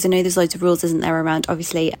terms of, because I know there's loads of rules, isn't there, around,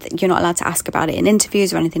 obviously you're not allowed to ask about it in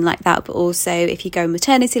interviews or anything like that, but also if you go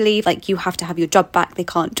maternity leave, like, you have to have your job back. They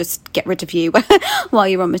can't just get rid of you while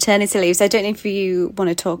you're on maternity leave. So I don't know if you want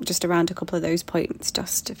to talk just around a couple of those points,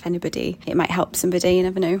 just if anybody, it might help somebody, you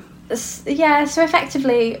never know. Yeah, so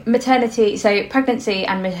effectively pregnancy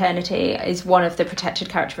and maternity is one of the protected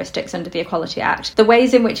characteristics under the Equality Act. The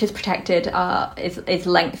ways in which it's protected is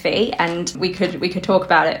lengthy, and we could talk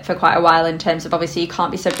about it for quite a while, in terms of, obviously, you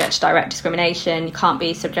can't be subject to direct discrimination, you can't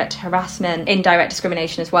be subject to harassment, indirect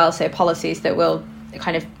discrimination as well, so policies that will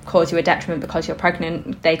kind of cause you a detriment because you're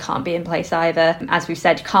pregnant, they can't be in place either. As we've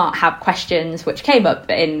said, you can't have questions, which came up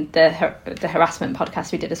in the harassment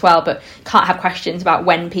podcast we did as well, but can't have questions about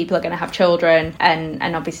when people are going to have children,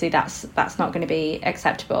 and obviously that's not going to be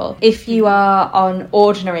acceptable. If you are on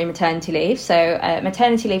ordinary maternity leave, so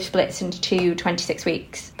maternity leave splits into two 26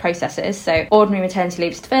 weeks processes. So ordinary maternity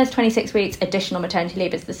leave is the first 26 weeks, additional maternity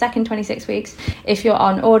leave is the second 26 weeks. If you're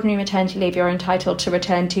on ordinary maternity leave, you're entitled to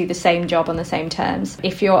return to the same job on the same terms.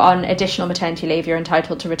 If you're on additional maternity leave, you're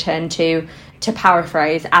entitled to return to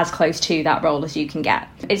paraphrase, as close to that role as you can get.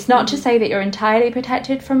 It's not to say that you're entirely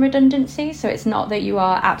protected from redundancy, so it's not that you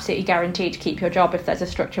are absolutely guaranteed to keep your job if there's a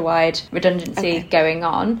structure-wide redundancy going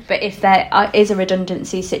on. But if there is a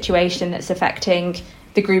redundancy situation that's affecting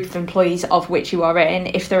the group of employees of which you are in,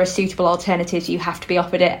 if there are suitable alternatives, you have to be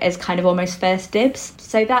offered it as kind of almost first dibs.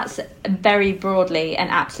 So that's very broadly an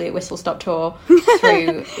absolute whistle-stop tour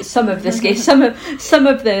through some of the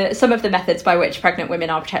methods by which pregnant women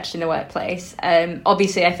are protected in the workplace.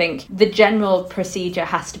 Obviously, I think the general procedure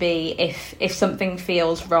has to be, if something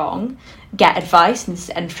feels wrong, get advice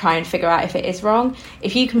and try and figure out if it is wrong.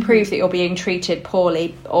 If you can prove that you're being treated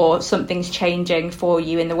poorly or something's changing for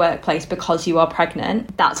you in the workplace because you are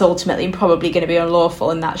pregnant, that's ultimately probably going to be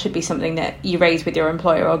unlawful, and that should be something that you raise with your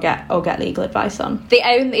employer or get legal advice on. The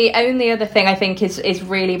only other thing I think is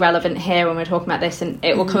really relevant here when we're talking about this, and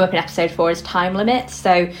it will come up in episode 4, is time limits.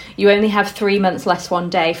 So you only have 3 months less 1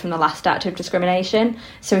 day from the last act of discrimination.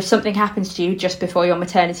 So if something happens to you just before your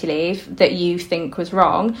maternity leave that you think was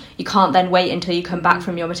wrong, you can't then wait until you come back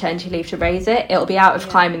from your maternity leave to raise it. It'll be out of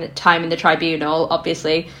time in the tribunal.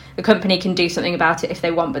 Obviously, the company can do something about it if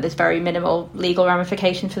they want, but there's very minimal legal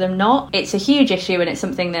ramification for them not. It's a huge issue, and it's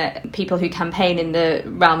something that people who campaign in the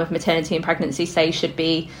realm of maternity and pregnancy say should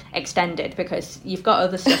be extended, because you've got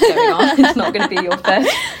other stuff going on. It's not going to be your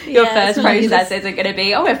first process isn't going to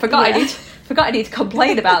be, I forgot I need to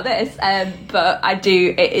complain about this. But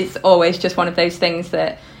it is always just one of those things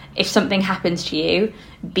that if something happens to you,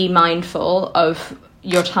 be mindful of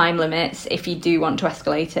your time limits if you do want to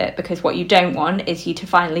escalate it, because what you don't want is you to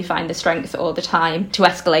finally find the strength or the time to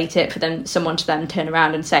escalate it for someone to then turn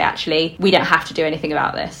around and say, actually, we don't have to do anything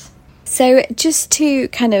about this. So just to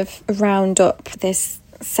kind of round up this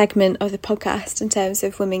segment of the podcast in terms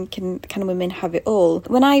of can women have it all,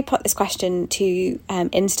 when I put this question to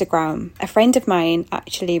Instagram, a friend of mine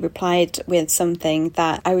actually replied with something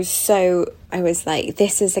that I was like,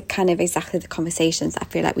 this is a kind of exactly the conversations I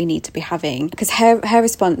feel like we need to be having. Because her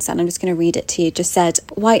response, and I'm just going to read it to you, just said,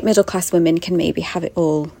 white middle class women can maybe have it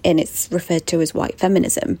all, and it's referred to as white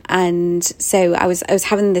feminism. And so I was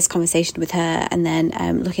having this conversation with her, and then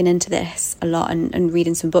looking into this a lot and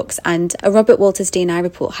reading some books. And a Robert Walters D&I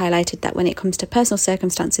report highlighted that when it comes to personal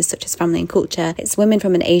circumstances such as family and culture, it's women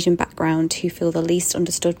from an Asian background who feel the least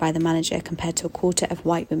understood by the manager, compared to a quarter of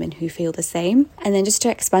white women who feel the same. And then just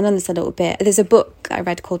to expand on this a little bit, there's a book that I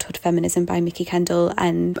read called Hood Feminism by Mickey Kendall,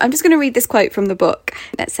 and I'm just going to read this quote from the book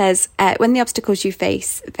that says, when the obstacles you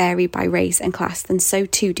face vary by race and class, then so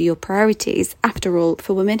too do your priorities. After all,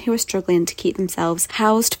 for women who are struggling to keep themselves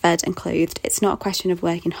housed, fed and clothed, it's not a question of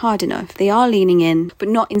working hard enough. They are leaning in, but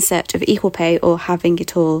not in search of equal pay or having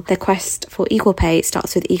it all. Their quest for equal pay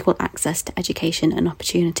starts with equal access to education and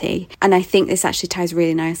opportunity. And I think this actually ties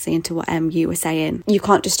really nicely into what you were saying. You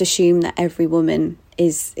can't just assume that every woman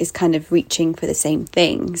is kind of reaching for the same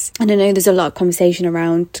things. And I know there's a lot of conversation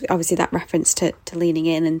around, obviously, that reference to leaning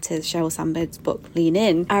in and to Sheryl Sandberg's book Lean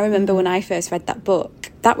In. I remember when I first read that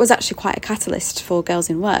book, that was actually quite a catalyst for Girls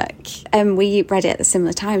in Work. And we read it at a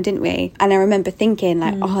similar time, didn't we? And I remember thinking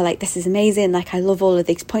this is amazing. Like, I love all of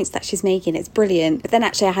these points that she's making. It's brilliant. But then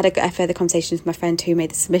actually I had a further conversation with my friend who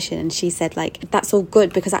made the submission, and she said, like, that's all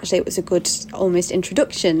good, because actually it was a good almost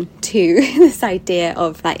introduction to this idea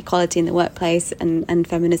of like equality in the workplace and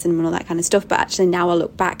feminism and all that kind of stuff. But actually now I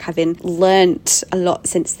look back, having learnt a lot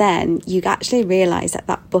since then, you actually realise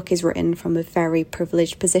that book is written from a very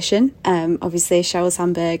privileged position. Obviously Sheryl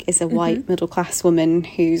Sandberg is a white middle class woman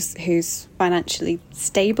who's financially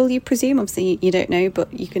stable, you presume. Obviously you don't know,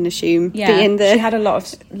 but you can assume. She had a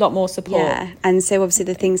lot more support. Yeah, and so obviously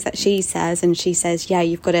the things that she says,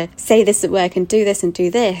 you've got to say this at work and do this and do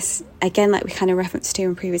this. Again, like we kind of referenced to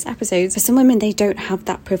in previous episodes, for some women, they don't have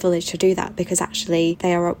that privilege to do that, because actually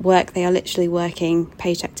they are at work, they are literally working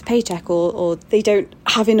paycheck to paycheck, or they don't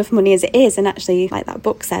have enough money as it is. And actually, like that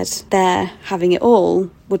book said, they're having it all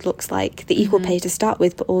would looks like the equal pay to start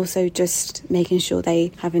with, but also just making sure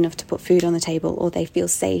they have enough to put food on the table, or they feel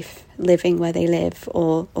safe living where they live,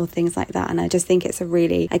 or things like that. And I just think it's a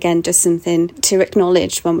really, again, just something to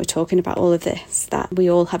acknowledge when we're talking about all of this, that we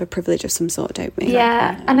all have a privilege of some sort, don't we?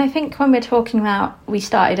 Yeah, and I think when we're talking about, we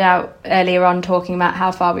started out earlier on talking about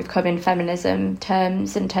how far we've come in feminism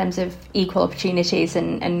terms, in terms of equal opportunities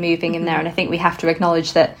and moving in there, and I think we have to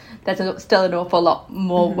acknowledge that there's still an awful lot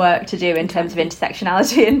more work to do in terms of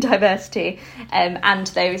intersectionality and diversity, and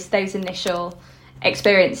those initial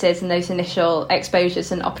experiences and those initial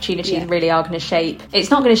exposures and opportunities really are going to shape.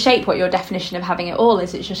 It's not going to shape what your definition of having it all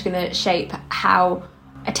is, it's just going to shape how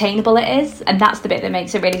attainable it is. And that's the bit that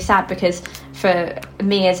makes it really sad, because for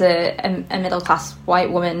me as a middle class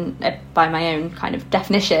white woman, by my own kind of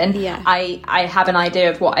definition, I have an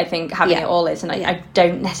idea of what I think having it all is, and I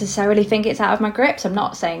don't necessarily think it's out of my grips. I'm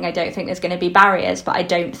not saying I don't think there's going to be barriers, but I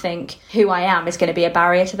don't think who I am is going to be a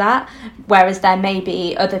barrier to that, whereas there may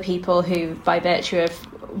be other people who, by virtue of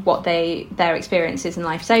what their experiences in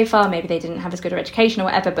life so far, maybe they didn't have as good an education or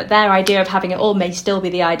whatever, but their idea of having it all may still be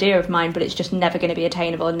the idea of mine, but it's just never going to be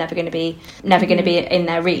attainable and never going to be in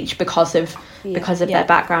their reach because of their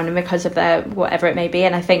background and because of their whatever it may be.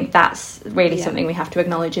 And I think that's really something we have to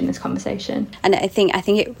acknowledge in this conversation. And I think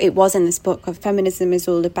it was in this book of feminism is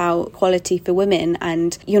all about equality for women,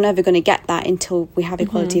 and you're never going to get that until we have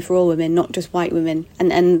equality for all women, not just white women.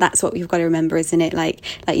 And that's what you've got to remember, isn't it? Like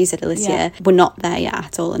you said, Alicia, we're not there yet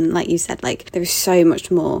at all. And like you said, like there is so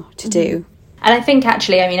much more to do. And I think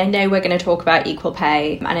actually, I mean, I know we're going to talk about equal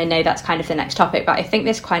pay, and I know that's kind of the next topic, but I think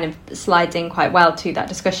this kind of slides in quite well to that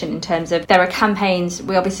discussion in terms of there are campaigns.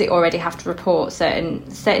 We obviously already have to report, certain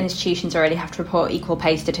institutions already have to report equal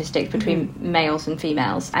pay statistics between males and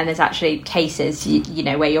females, and there's actually cases, you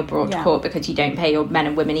know, where you're brought to court because you don't pay your men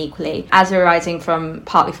and women equally, as arising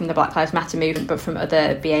partly from the Black Lives Matter movement, but from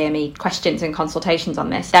other BAME questions and consultations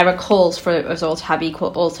on this. There are calls for us all to have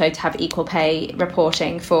equal pay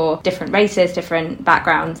reporting for different races, different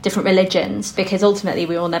backgrounds, different religions, because ultimately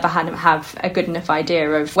we will never have a good enough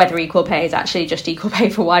idea of whether equal pay is actually just equal pay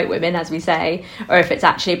for white women, as we say, or if it's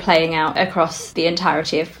actually playing out across the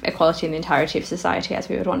entirety of equality in the entirety of society as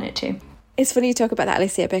we would want it to. It's funny you talk about that,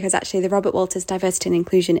 Alicia, because actually the Robert Walters Diversity and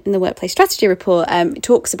Inclusion in the Workplace Strategy Report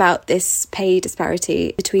talks about this pay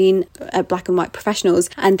disparity between black and white professionals,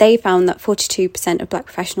 and they found that 42% of black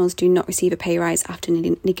professionals do not receive a pay rise after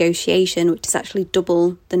negotiation, which is actually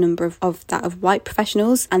double the number of that of white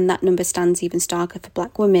professionals, and that number stands even starker for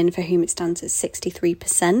black women, for whom it stands at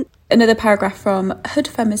 63%. Another paragraph from Hood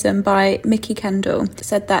Feminism by Mickey Kendall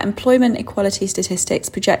said that employment equality statistics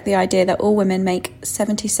project the idea that all women make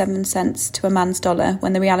 77 cents to a man's dollar,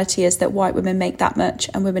 when the reality is that white women make that much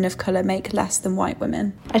and women of colour make less than white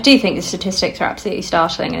women. I do think the statistics are absolutely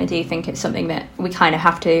startling, and I do think it's something that we kind of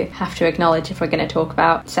have to acknowledge if we're going to talk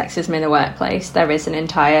about sexism in the workplace. There is an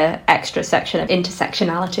entire extra section of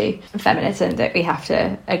intersectionality and feminism that we have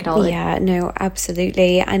to acknowledge. Yeah, no,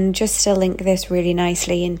 absolutely. And just to link this really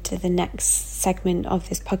nicely into the next segment of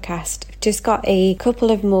this podcast, I've just got a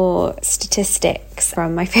couple of more statistics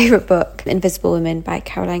from my favourite book, Invisible Women by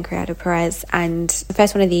Caroline Criado Perez. And the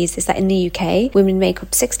first one of these is that in the UK, women make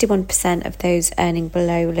up 61% of those earning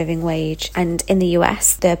below living wage. And in the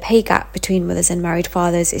US, the pay gap between mothers and married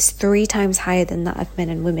fathers is 3 times higher than that of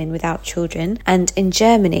men and women without children. And in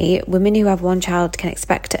Germany, women who have one child can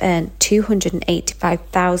expect to earn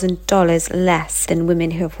 $285,000 less than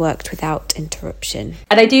women who have worked without interruption.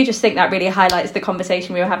 And I do just think that really highlights the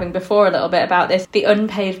conversation we were having before a little bit about this, the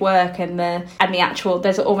unpaid work and the actual,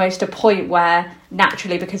 there's almost a point where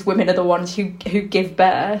naturally, because women are the ones who give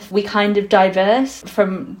birth, we kind of diverse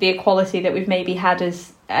from the equality that we've maybe had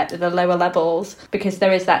as at the lower levels, because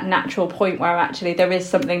there is that natural point where actually there is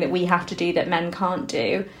something that we have to do that men can't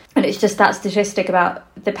do. And it's just that statistic about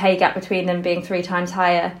the pay gap between them being 3 times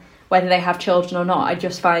higher whether they have children or not, I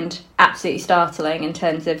just find absolutely startling in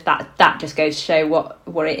terms of that just goes to show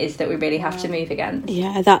what it is that we really have to move against.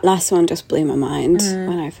 Yeah, that last one just blew my mind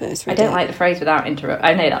when I first read it. I don't like the phrase without interrupt.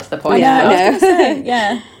 I know that's the point. I know.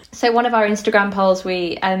 Yeah. So one of our Instagram polls,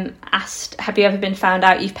 we asked, have you ever been found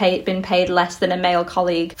out you've been paid less than a male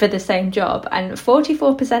colleague for the same job? And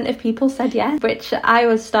 44% of people said yes, which I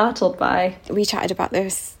was startled by. We chatted about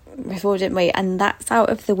this before, didn't we? And that's out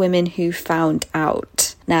of the women who found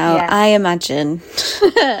out. Now, yes. I imagine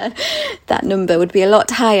that number would be a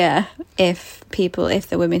lot higher if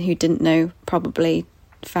the women who didn't know probably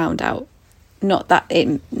found out. Not that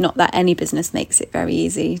any business makes it very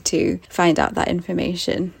easy to find out that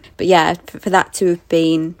information. But yeah, for that to have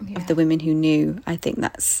been of the women who knew, I think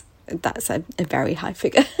that's a very high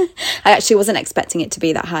figure. I actually wasn't expecting it to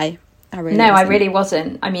be that high. I really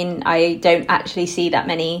wasn't. I mean, I don't actually see that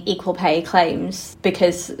many equal pay claims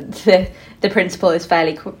because the principle is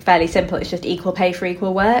fairly simple. It's just equal pay for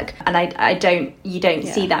equal work, and you don't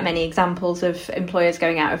see that many examples of employers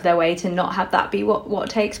going out of their way to not have that be what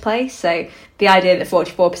takes place. So the idea that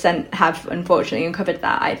 44% have unfortunately uncovered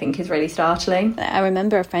that, I think, is really startling. I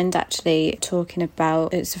remember a friend actually talking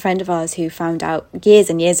about, it's a friend of ours who found out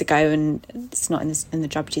years and years ago, and it's not in the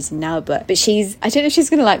job she's in now, but she's, I don't know if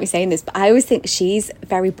she's going to like me saying this, but I always think she's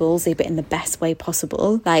very ballsy, but in the best way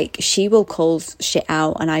possible. Like, she will call shit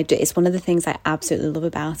out, and it's one of the things I absolutely love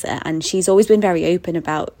about her, and she's always been very open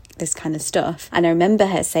about this kind of stuff. And I remember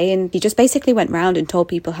her saying she just basically went round and told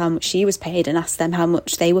people how much she was paid and asked them how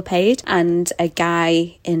much they were paid, and a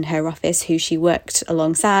guy in her office who she worked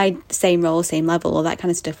alongside, same role, same level, all that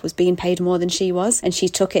kind of stuff, was being paid more than she was. And she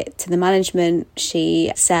took it to the management.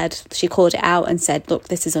 She called it out and said, look,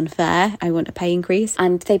 this is unfair, I want a pay increase.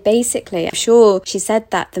 And they basically, I'm sure she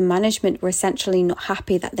said that the management were essentially not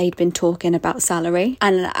happy that they'd been talking about salary.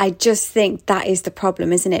 And I just think that is the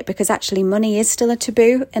problem, isn't it? Because actually money is still a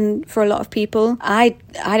taboo, and for a lot of people, I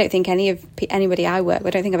don't think anybody I work with, I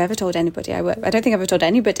don't think I've ever told anybody I work with, I don't think I've ever told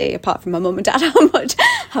anybody apart from my mum and dad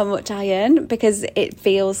how much I earn, because it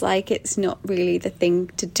feels like it's not really the thing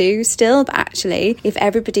to do still. But actually, if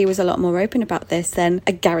everybody was a lot more open about this, then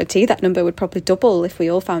I guarantee that number would probably double if we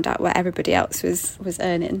all found out what everybody else was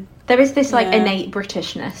earning. There is this innate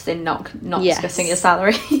Britishness in not discussing your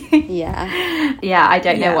salary. Yeah, I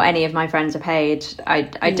don't know what any of my friends are paid.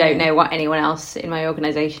 I don't know what anyone else in my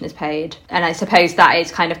organisation is paid, and I suppose that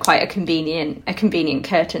is kind of quite a convenient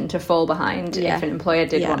curtain to fall behind if an employer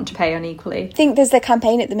did want to pay unequally. I think there's the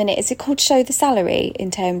campaign at the minute. Is it called Show the Salary? In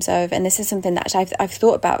terms of, and this is something that I've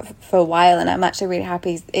thought about for a while, and I'm actually really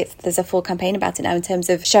happy there's a full campaign about it now in terms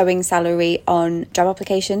of showing salary on job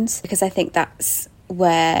applications, because I think that's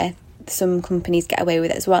where some companies get away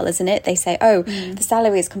with it as well, isn't it? They say, oh, the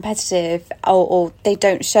salary is competitive, or they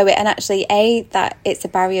don't show it. And actually, that it's a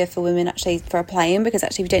barrier for women actually for applying, because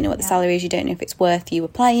actually if you don't know what the salary is, you don't know if it's worth you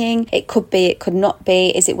applying. It could be, it could not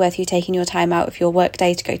be. Is it worth you taking your time out of your work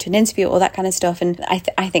day to go to an interview, all that kind of stuff? And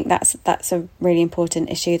I think that's a really important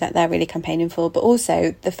issue that they're really campaigning for. But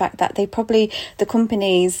also the fact that the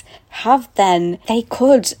companies they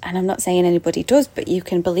could, and I'm not saying anybody does, but you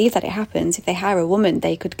can believe that it happens. If they hire a woman,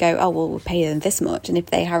 they could go, oh, well, we'll pay them this much. And if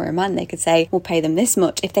they hire a man, they could say, we'll pay them this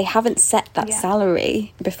much. If they haven't set that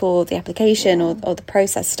salary before the application or the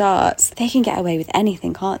process starts, they can get away with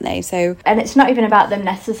anything, can't they? So, and it's not even about them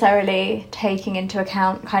necessarily taking into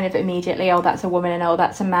account kind of immediately, oh, that's a woman and oh,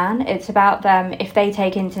 that's a man. It's about them, if they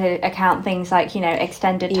take into account things like,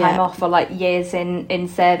 extended time off, or like years in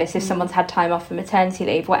service, if someone's had time off for maternity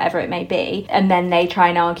leave, whatever it may be, and then they try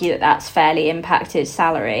and argue that that's fairly impacted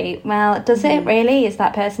salary. Well, does it really? Is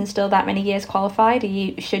that person still that many years qualified?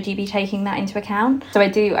 Should you be taking that into account? So I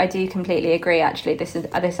do completely agree. Actually,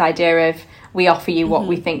 this idea of we offer you what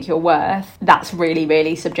we think you're worth, that's really,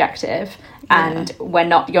 really subjective. And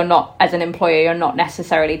you're not as an employer, you're not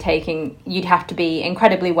necessarily you'd have to be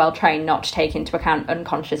incredibly well trained not to take into account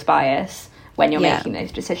unconscious bias when you're making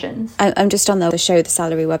those decisions. I'm just on the Show the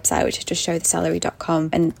Salary website, which is just showthesalary.com,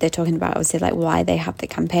 and they're talking about obviously like why they have the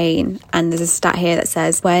campaign. And there's a stat here that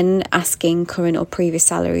says when asking current or previous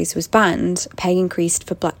salaries was banned, pay increased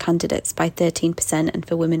for black candidates by 13% and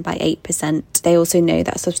for women by 8%. They also know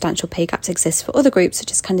that substantial pay gaps exist for other groups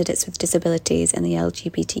such as candidates with disabilities and the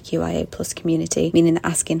LGBTQIA plus community, meaning that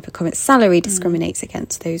asking for current salary discriminates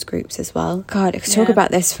against those groups as well. God, I could talk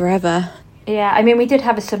about this forever. Yeah, I mean, we did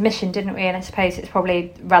have a submission, didn't we? And I suppose it's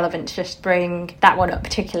probably relevant to just bring that one up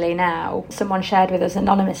particularly now. Someone shared with us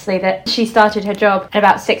anonymously that she started her job, and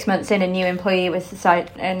about 6 months in, a new employee was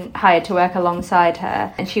hired to work alongside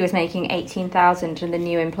her, and she was making $18,000 and the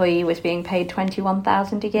new employee was being paid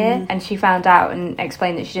 $21,000 a year. And she found out and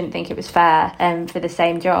explained that she didn't think it was fair for the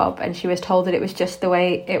same job, and she was told that it was just the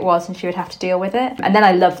way it was and she would have to deal with it. And then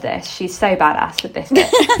I love this. She's so badass with this bit.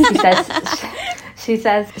 She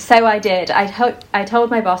says, so I did. I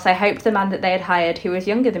told my boss I hoped the man that they had hired, who was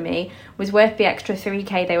younger than me, was worth the extra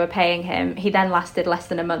 $3,000 they were paying him. He then lasted less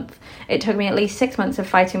than a month. It took me at least 6 months of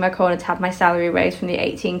fighting my corner to have my salary raised from the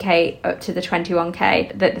 $18,000 up to the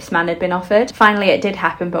 $21,000 that this man had been offered. Finally, it did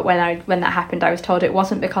happen, but when that happened, I was told it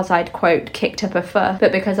wasn't because I'd, quote, kicked up a fuss,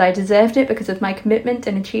 but because I deserved it because of my commitment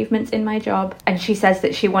and achievements in my job. And she says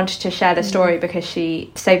that she wanted to share the story because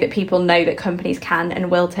so that people know that companies can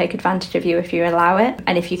and will take advantage of you if you allow it.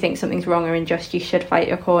 And if you think something's wrong or unjust, you should fight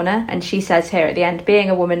your corner. And she says here at the end, being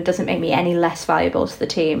a woman doesn't make me any less valuable to the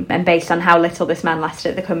team. And based on how little this man lasted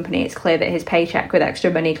at the company, it's clear that his paycheck with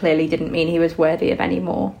extra money clearly didn't mean he was worthy of any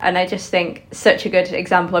more. And I just think such a good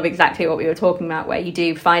example of exactly what we were talking about, where you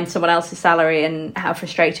do find someone else's salary and how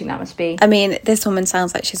frustrating that must be. I mean, this woman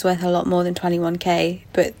sounds like she's worth a lot more than $21,000,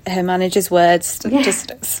 but her manager's words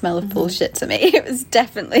just smell of bullshit to me. It was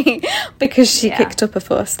definitely because she kicked up a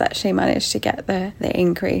fuss that she managed to get the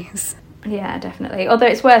increase. Yeah, definitely. Although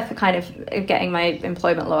it's worth kind of getting my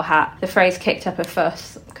employment law hat. The phrase kicked up a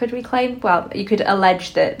fuss, could we claim? Well, you could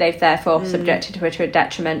allege that they've therefore subjected her to a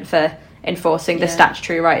detriment for enforcing the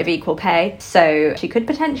statutory right of equal pay. So she could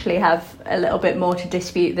potentially have a little bit more to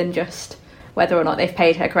dispute than just whether or not they've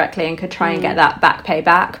paid her correctly, and could try and get that back pay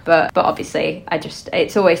back. But obviously,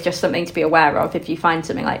 it's always just something to be aware of. If you find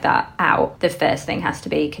something like that out, the first thing has to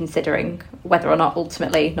be considering whether or not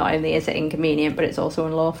ultimately not only is it inconvenient, but it's also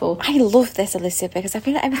unlawful. I love this, Alicia, because I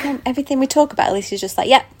feel like everything we talk about, Alicia's just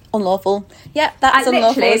like, unlawful. That's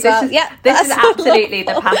unlawful as well. This is absolutely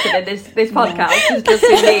the pattern in this podcast. Is just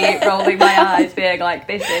me rolling my eyes, being like,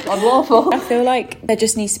 this is unlawful. I feel like there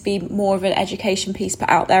just needs to be more of an education piece put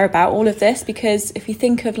out there about all of this, because if you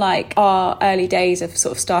think of like our early days of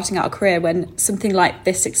sort of starting out a career when something like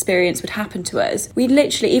this experience would happen to us, we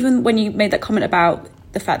literally, even when you made that comment about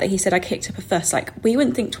the fact that he said I kicked up a fuss, like we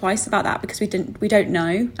wouldn't think twice about that because we don't know.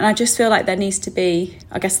 And I just feel like there needs to be,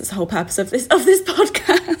 I guess that's the whole purpose of this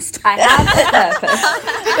podcast. I have the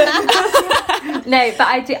purpose. No, but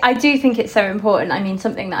I do think it's so important. I mean,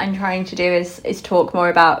 something that I'm trying to do is talk more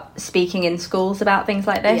about speaking in schools about things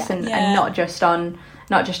like this, and not just on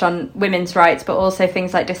women's rights, but also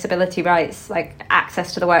things like disability rights, like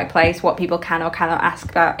access to the workplace, what people can or cannot ask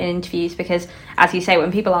about in interviews. Because, as you say,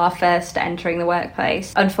 when people are first entering the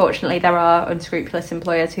workplace, unfortunately, there are unscrupulous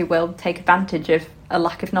employers who will take advantage of a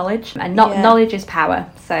lack of knowledge, and knowledge is power.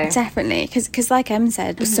 So definitely, because like Em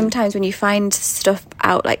said, sometimes when you find stuff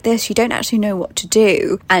out like this, you don't actually know what to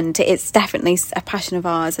do, and it's definitely a passion of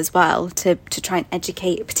ours as well to try and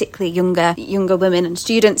educate particularly younger women and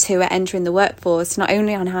students who are entering the workforce, not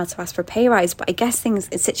only on how to ask for a pay rise, but I guess in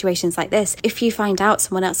situations like this, if you find out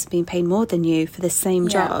someone else is being paid more than you for the same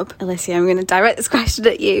job. Alicia, I'm going to direct this question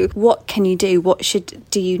at you. What can you do?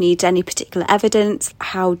 Do you need any particular evidence?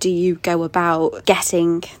 How do you go about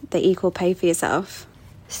getting the equal pay for yourself?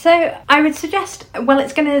 So I would suggest,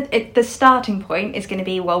 the starting point is going to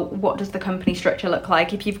be, well, what does the company structure look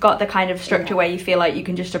like? If you've got the kind of structure where you feel like you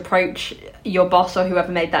can just approach your boss or whoever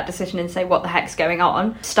made that decision and say, what the heck's going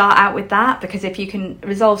on? Start out with that, because if you can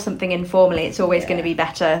resolve something informally, it's always going to be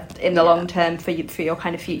better in the long term for your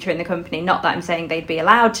kind of future in the company. Not that I'm saying they'd be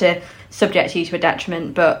allowed to subject you to a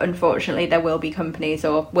detriment, but unfortunately there will be companies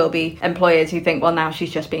or will be employers who think, well, now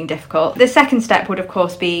she's just being difficult. The second step would of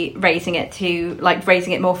course be raising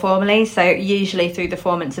it more formally. So usually through the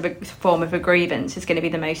form of a grievance is going to be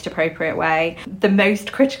the most appropriate way. The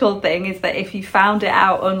most critical thing is that if you found it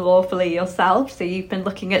out unlawfully yourself, so you've been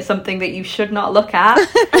looking at something that you should not look at,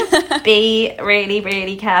 be really,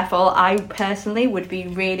 really careful. I personally would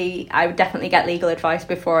definitely get legal advice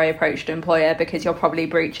before I approached an employer, because you're probably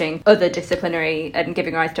breaching other disciplinary and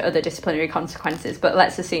giving rise to other disciplinary consequences. But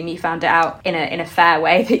let's assume you found it out in a fair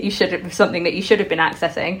way, that something that you should have been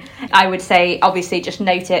accessing. I would say obviously just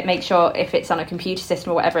note it, make sure if it's on a computer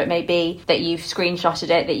system or whatever it may be that you've screenshotted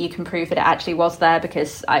it, that you can prove that it actually was there,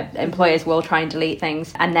 because employers will try and delete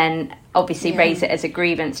things, and then obviously raise it as a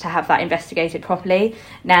grievance to have that investigated properly.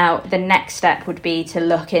 Now the next step would be to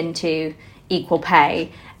look into equal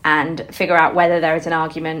pay and figure out whether there is an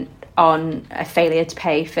argument on a failure to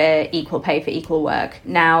pay for equal work.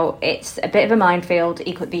 Now, it's a bit of a minefield.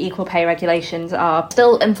 The equal pay regulations are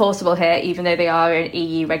still enforceable here, even though they are an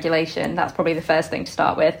EU regulation. That's probably the first thing to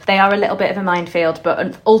start with. They are a little bit of a minefield,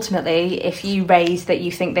 but ultimately, if you raise that you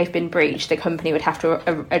think they've been breached, the company would have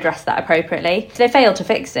to address that appropriately. If they fail to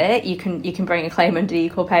fix it, you can bring a claim under the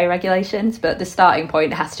equal pay regulations, but the starting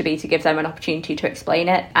point has to be to give them an opportunity to explain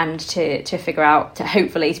it and to figure out,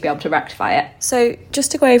 hopefully to be able to rectify it. So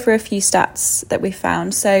just to go over a few stats that we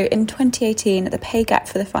found. So in 2018, the pay gap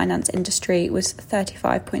for the finance industry was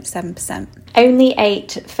 35.7%. Only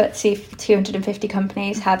 8 FTSE 250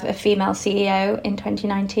 companies have a female CEO in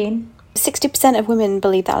 2019. 60% of women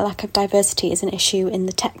believe that a lack of diversity is an issue in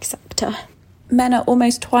the tech sector. Men are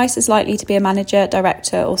almost twice as likely to be a manager,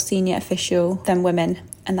 director or senior official than women,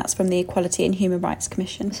 and that's from the Equality and Human Rights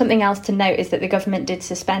Commission. Something else to note is that the government did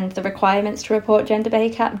suspend the requirements to report gender pay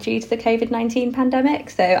gap due to the COVID-19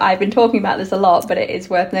 pandemic. So I've been talking about this a lot, but it is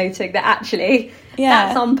worth noting that actually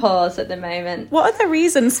that's on pause at the moment. What are the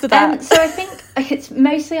reasons for that? So I think it's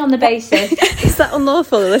mostly on the basis... Is that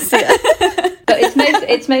unlawful, Alicia? But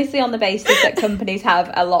it's mostly on the basis that companies have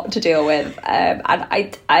a lot to deal with. And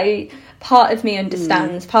I part of me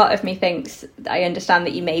understands, part of me thinks, I understand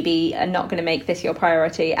that you maybe are not going to make this your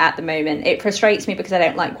priority at the moment. It frustrates me because I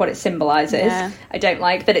don't like what it symbolises. Yeah. I don't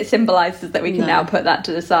like that it symbolises that we can now put that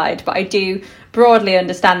to the side. But I do broadly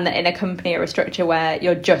understand that in a company or a structure where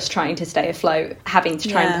you're just trying to stay afloat, having to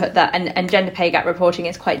try and put that, and gender pay gap reporting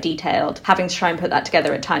is quite detailed, having to try and put that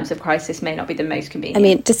together at times of crisis may not be the most convenient. I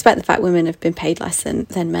mean, despite the fact women have been paid less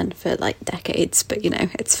than men for like decades, but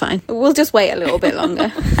it's fine. We'll just wait a little bit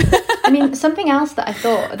longer. I mean, something else that I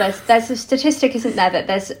thought, there's a statistic, isn't there, that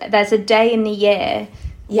there's a day in the year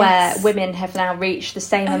where women have now reached the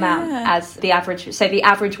same amount as the average. So the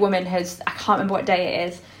average woman has, I can't remember what day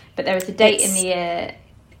it is, but there is a date in the year.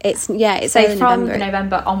 It's so from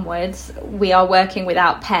November onwards, we are working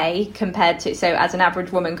without pay as an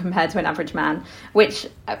average woman compared to an average man, which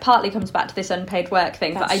partly comes back to this unpaid work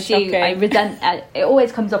thing. That's but shocking. I resent it.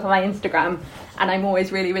 Always comes up on my Instagram, and I'm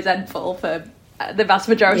always really resentful for the vast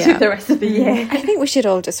majority of the rest of the year. I think we should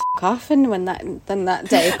all just f*** off, and when that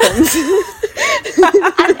day comes.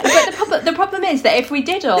 But the problem is that if we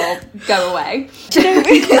did all go away,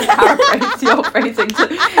 paraphrase your phrasing.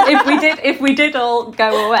 If we did all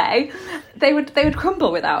go away, they would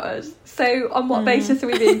crumble without us. So on what basis are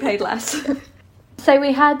we being paid less? So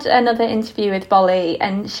we had another interview with Bolly,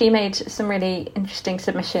 and she made some really interesting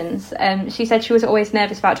submissions. She said she was always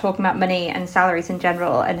nervous about talking about money and salaries in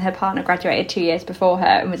general, and her partner graduated 2 years before her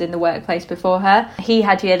and was in the workplace before her. He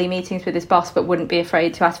had yearly meetings with his boss but wouldn't be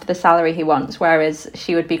afraid to ask for the salary he wants, whereas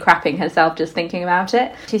she would be crapping herself just thinking about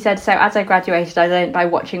it. She said, so as I graduated, I learned by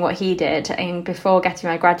watching what he did, and before getting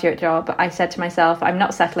my graduate job, I said to myself, I'm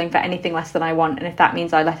not settling for anything less than I want, and if that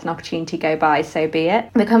means I let an opportunity go by, so be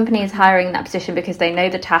it. The company is hiring in that position because because they know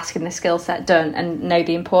the task and the skill set done and know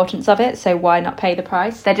the importance of it, so why not pay the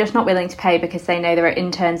price? They're just not willing to pay because they know there are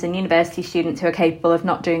interns and university students who are capable of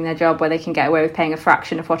not doing their job where they can get away with paying a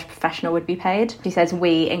fraction of what a professional would be paid. She says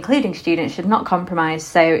we, including students, should not compromise,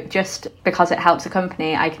 so just because it helps a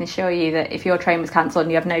company, I can assure you that if your train was cancelled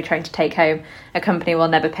and you have no train to take home, a company will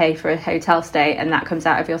never pay for a hotel stay, and that comes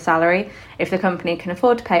out of your salary. If the company can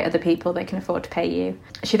afford to pay other people, they can afford to pay you.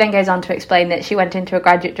 She then goes on to explain that she went into a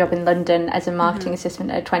graduate job in London as a marketing assistant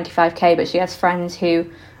at 25k, but she has friends who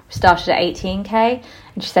started at 18k,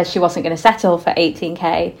 and she says she wasn't going to settle for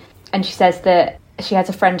 18k. And she says that she has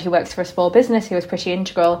a friend who works for a small business who was pretty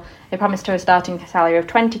integral. They promised her a starting salary of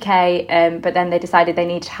 20k, but then they decided they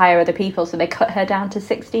need to hire other people, so they cut her down to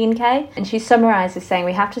 16k. And she summarises saying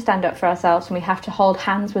we have to stand up for ourselves and we have to hold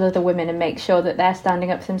hands with other women and make sure that they're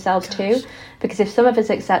standing up for themselves too. Because if some of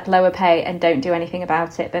us accept lower pay and don't do anything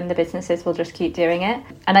about it, then the businesses will just keep doing it.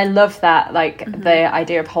 And I love that, like the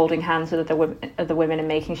idea of holding hands with other women and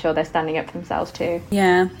making sure they're standing up for themselves too.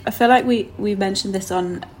 Yeah, I feel like we mentioned this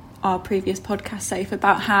on our previous podcast, Safe,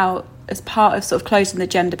 about how as part of sort of closing the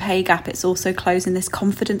gender pay gap, it's also closing this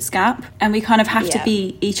confidence gap, and we kind of have to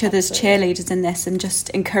be each other's cheerleaders in this and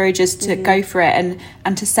just encourage us to go for it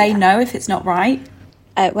and to say no if it's not right.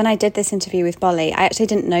 When I did this interview with Bolly, I actually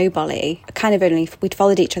didn't know Bolly. We'd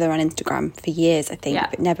followed each other on Instagram for years, I think,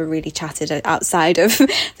 but never really chatted outside of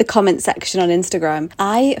the comment section on Instagram.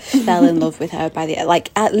 I fell in love with her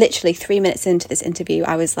literally 3 minutes into this interview.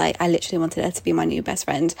 I was like, I literally wanted her to be my new best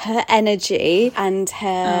friend. Her energy and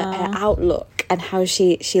her outlook and how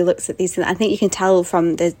she looks at these things. I think you can tell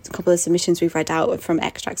from the couple of submissions we've read out from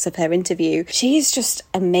extracts of her interview. She's just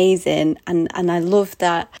amazing, and I love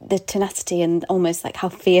that, the tenacity and almost like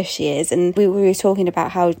how fierce she is. And we were talking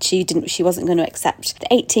about how she wasn't going to accept the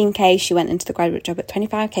 18k. She went into the graduate job at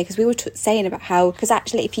 25k because we were saying about how, because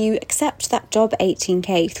actually if you accept that job at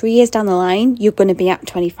 18k, 3 years down the line you're going to be at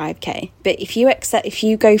 25k. But if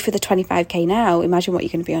you go for the 25k now, imagine what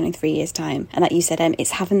you're going to be on in 3 years time. And like you said,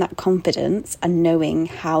 it's having that confidence and knowing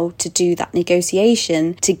how to do that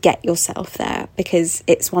negotiation to get yourself there, because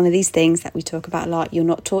it's one of these things that we talk about a lot. You're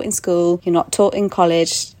not taught in school, you're not taught in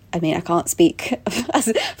college. I mean, I can't speak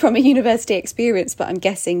from a university experience, but I'm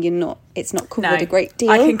guessing it's not covered a great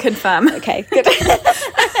deal. I can confirm. Okay, good.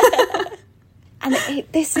 And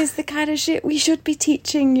this is the kind of shit we should be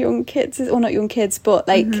teaching young kids, or not young kids, but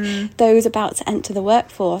like those about to enter the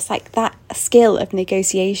workforce. Like, that skill of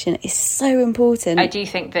negotiation is so important. I do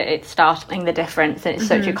think that it's startling the difference, and it's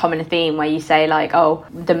such a common theme where you say like, oh,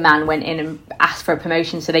 the man went in and asked for a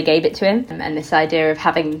promotion, so they gave it to him. And this idea of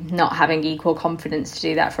not having equal confidence to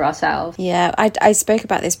do that for ourselves. Yeah, I spoke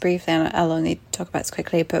about this briefly, and I'll only talk about this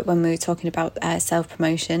quickly, but when we were talking about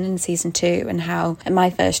self-promotion in season 2, and how in my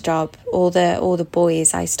first job, all the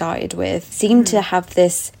boys I started with seemed to have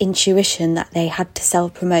this intuition that they had to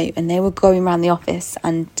self-promote, and they were going around the office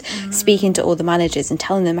and speaking to all the managers and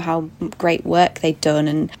telling them how great work they'd done,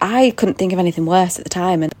 and I couldn't think of anything worse at the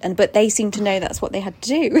time, but they seemed to know that's what they had to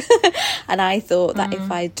do. And I thought that if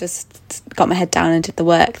I just got my head down and did the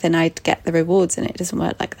work, then I'd get the rewards, and it doesn't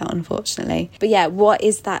work like that, unfortunately. But yeah, what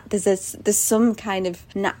is that? There's some kind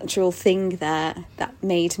of natural thing there that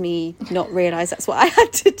made me not realise that's what I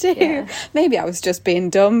had to do. Yeah. Maybe I was just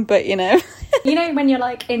being dumb, but you know when you're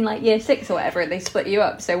like in like year 6 or whatever, and they split you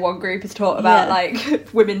up, so one group is taught about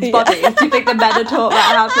like women's bodies. Do you think the men are taught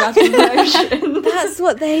about how to ask for promotion? That's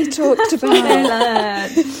what they talked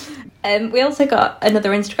about. We also got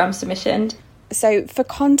another Instagram submission. So for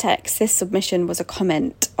context, this submission was a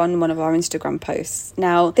comment on one of our Instagram posts.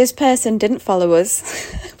 Now, this person didn't follow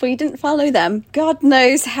us. We didn't follow them. God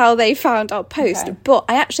knows how they found our post. Okay. But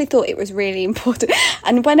I actually thought it was really important.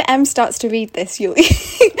 And when Em starts to read this, you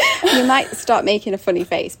might start making a funny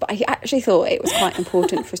face. But I actually thought it was quite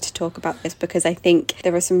important for us to talk about this, because I think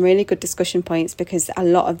there are some really good discussion points, because a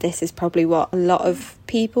lot of this is probably what a lot of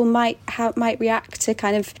people might react to,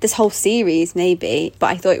 kind of this whole series maybe.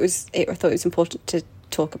 But I thought it was important to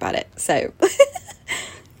talk about it, so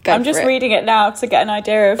I'm just reading it now to get an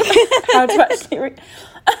idea of how to actually read.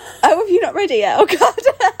 Oh, have you not read it yet? Oh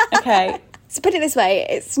god. Okay, so put it this way,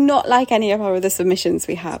 it's not like any of our other submissions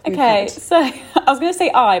we have. Okay, so I was going to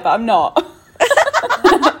say but I'm not.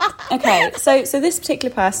 Okay, so this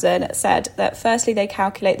particular person said that firstly they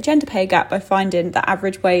calculate the gender pay gap by finding the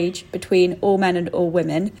average wage between all men and all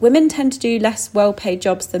women. Women tend to do less well-paid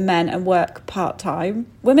jobs than men and work part-time.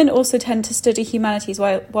 Women also tend to study humanities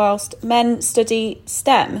whilst men study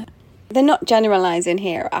STEM. They're not generalising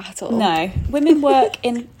here at all. No. Women work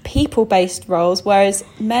in people-based roles, whereas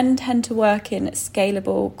men tend to work in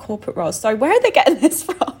scalable corporate roles. So where are they getting this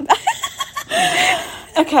from?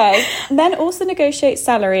 Okay. Men also negotiate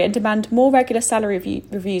salary and demand more regular salary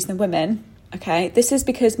reviews than women. Okay. This is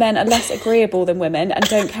because men are less agreeable than women and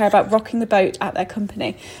don't care about rocking the boat at their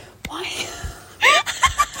company. Why?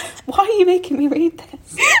 Why are you making me read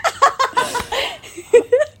this?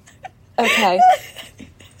 Okay.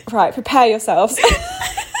 Right, prepare yourselves.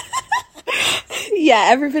 Yeah,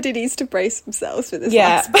 everybody needs to brace themselves for this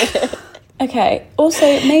last bit. Okay, also,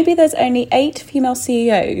 maybe there's only 8 female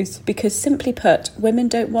CEOs because, simply put, women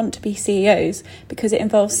don't want to be CEOs because it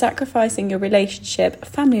involves sacrificing your relationship,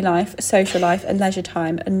 family life, social life and leisure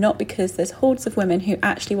time, and not because there's hordes of women who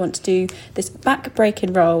actually want to do this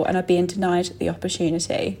back-breaking role and are being denied the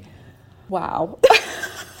opportunity. Wow.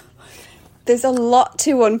 There's a lot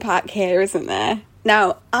to unpack here, isn't there?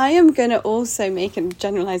 Now, I am going to also make a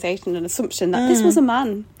generalisation and assumption that this was a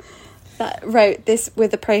man that wrote this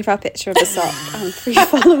with a profile picture of a sock and 3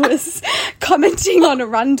 followers commenting on a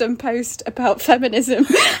random post about feminism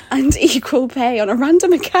and equal pay on a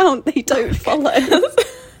random account they don't follow.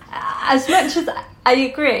 As much as I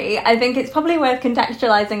agree, I think it's probably worth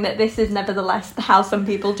contextualising that this is nevertheless how some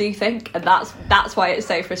people do think, and that's why it's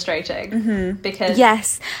so frustrating. Because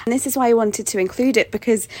yes, and this is why I wanted to include it,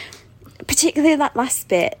 because particularly that last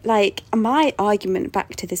bit, like, my argument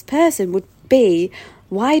back to this person would be,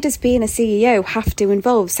 why does being a CEO have to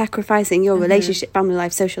involve sacrificing your relationship, family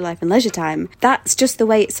life, social life and leisure time? That's just the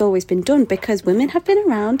way it's always been done, because women have been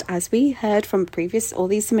around, as we heard from previous, all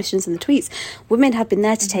these submissions and the tweets, women have been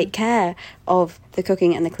there to take care of the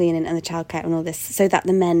cooking and the cleaning and the childcare and all this, so that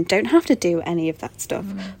the men don't have to do any of that stuff.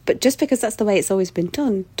 But just because that's the way it's always been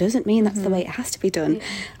done doesn't mean that's the way it has to be done.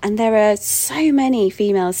 And there are so many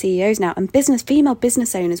female CEOs now, and female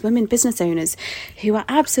business owners, women business owners, who are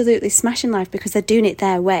absolutely smashing life because they're doing it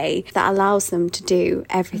their way, that allows them to do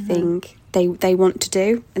everything they want to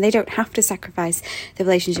do, and they don't have to sacrifice the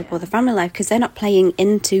relationship or the family life, because they're not playing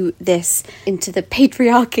into the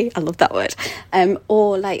patriarchy, I love that word,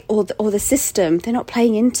 or the system. They're not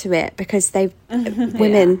playing into it because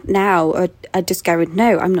women now are just going,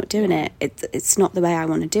 no, I'm not doing it. It's not the way I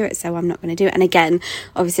want to do it, so I'm not going to do it. And again,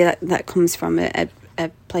 obviously that comes from a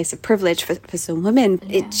place of privilege for some women.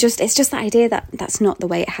 It's just the idea that that's not the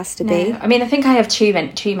way it has to be. I mean, I think I have two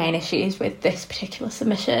main issues with this particular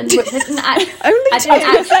submission, which isn't aside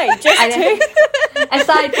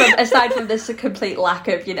from this complete lack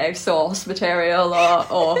of source material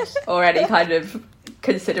or any kind of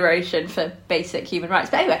consideration for basic human rights.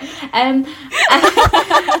 But anyway, I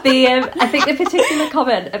think the particular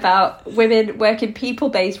comment about women work in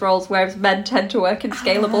people-based roles, whereas men tend to work in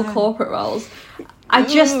scalable corporate roles. I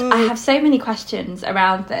have so many questions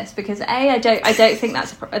around this, because I don't think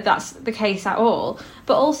that's the case at all.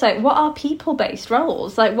 But also, what are people-based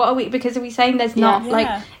roles? Like, what are we? Because are we saying there's not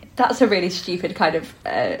that's a really stupid kind of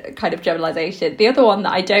generalization. The other one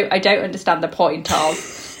that I don't understand the point of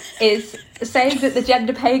is saying that the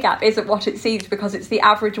gender pay gap isn't what it seems because it's the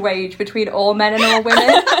average wage between all men and all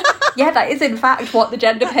women. Yeah, that is in fact what the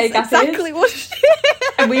gender pay gap exactly is. What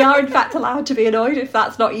And we are in fact allowed to be annoyed if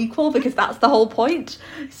that's not equal, because that's the whole point.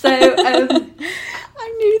 So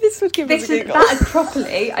I knew this would give us a giggle. That is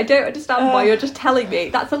properly, I don't understand why you're just telling me.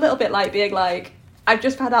 That's a little bit like being like, I've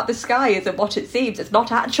just found out the sky isn't what it seems. It's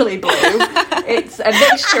not actually blue. It's a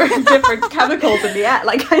mixture of different chemicals in the air.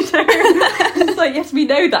 Like, I don't. It's like, yes, we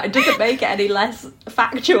know that. It doesn't make it any less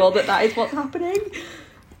factual that is what's happening.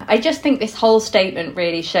 I just think this whole statement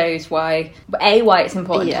really shows why it's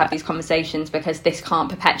important to have these conversations, because this can't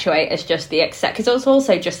perpetuate as just the because it's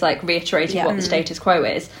also just like reiterating what the status quo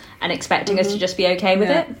is and expecting us to just be okay with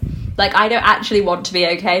it. Like, I don't actually want to be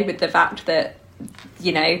okay with the fact that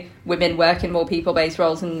women work in more people-based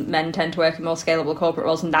roles and men tend to work in more scalable corporate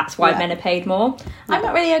roles, and that's why men are paid more. I'm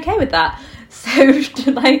not really okay with that. So,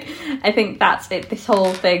 I think that's it. This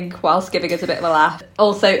whole thing, whilst giving us a bit of a laugh,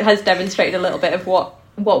 also has demonstrated a little bit of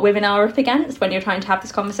what women are up against when you're trying to have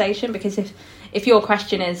this conversation. Because if your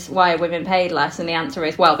question is, why are women paid less, and the answer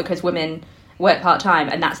is, well, because women work part-time,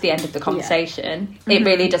 and that's the end of the conversation, it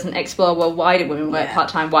really doesn't explore, well, why do women work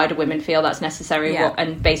part-time, why do women feel that's necessary,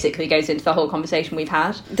 and basically goes into the whole conversation we've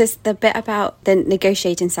had. There's the bit about the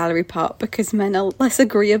negotiating salary part, because men are less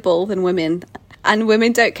agreeable than women, and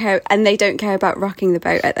women don't care, and they don't care about rocking the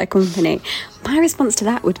boat at their company. My response to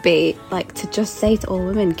that would be like to just say to all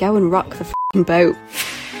women, go and rock the f***ing boat.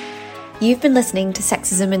 You've been listening to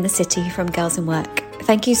Sexism in the City from Girls in Work.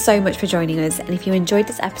 Thank you so much for joining us, and if you enjoyed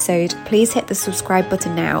this episode, please hit the subscribe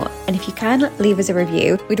button now, and if you can, leave us a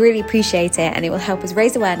review. We'd really appreciate it, and it will help us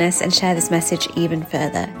raise awareness and share this message even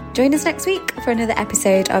further. Join us next week for another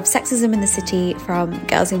episode of Sexism in the City from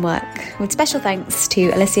Girls in Work, with special thanks to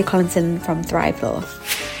Alicia Collinson from Thrive Law.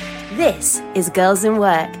 This is Girls in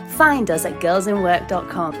Work. Find us at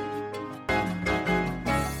girlsinwork.com.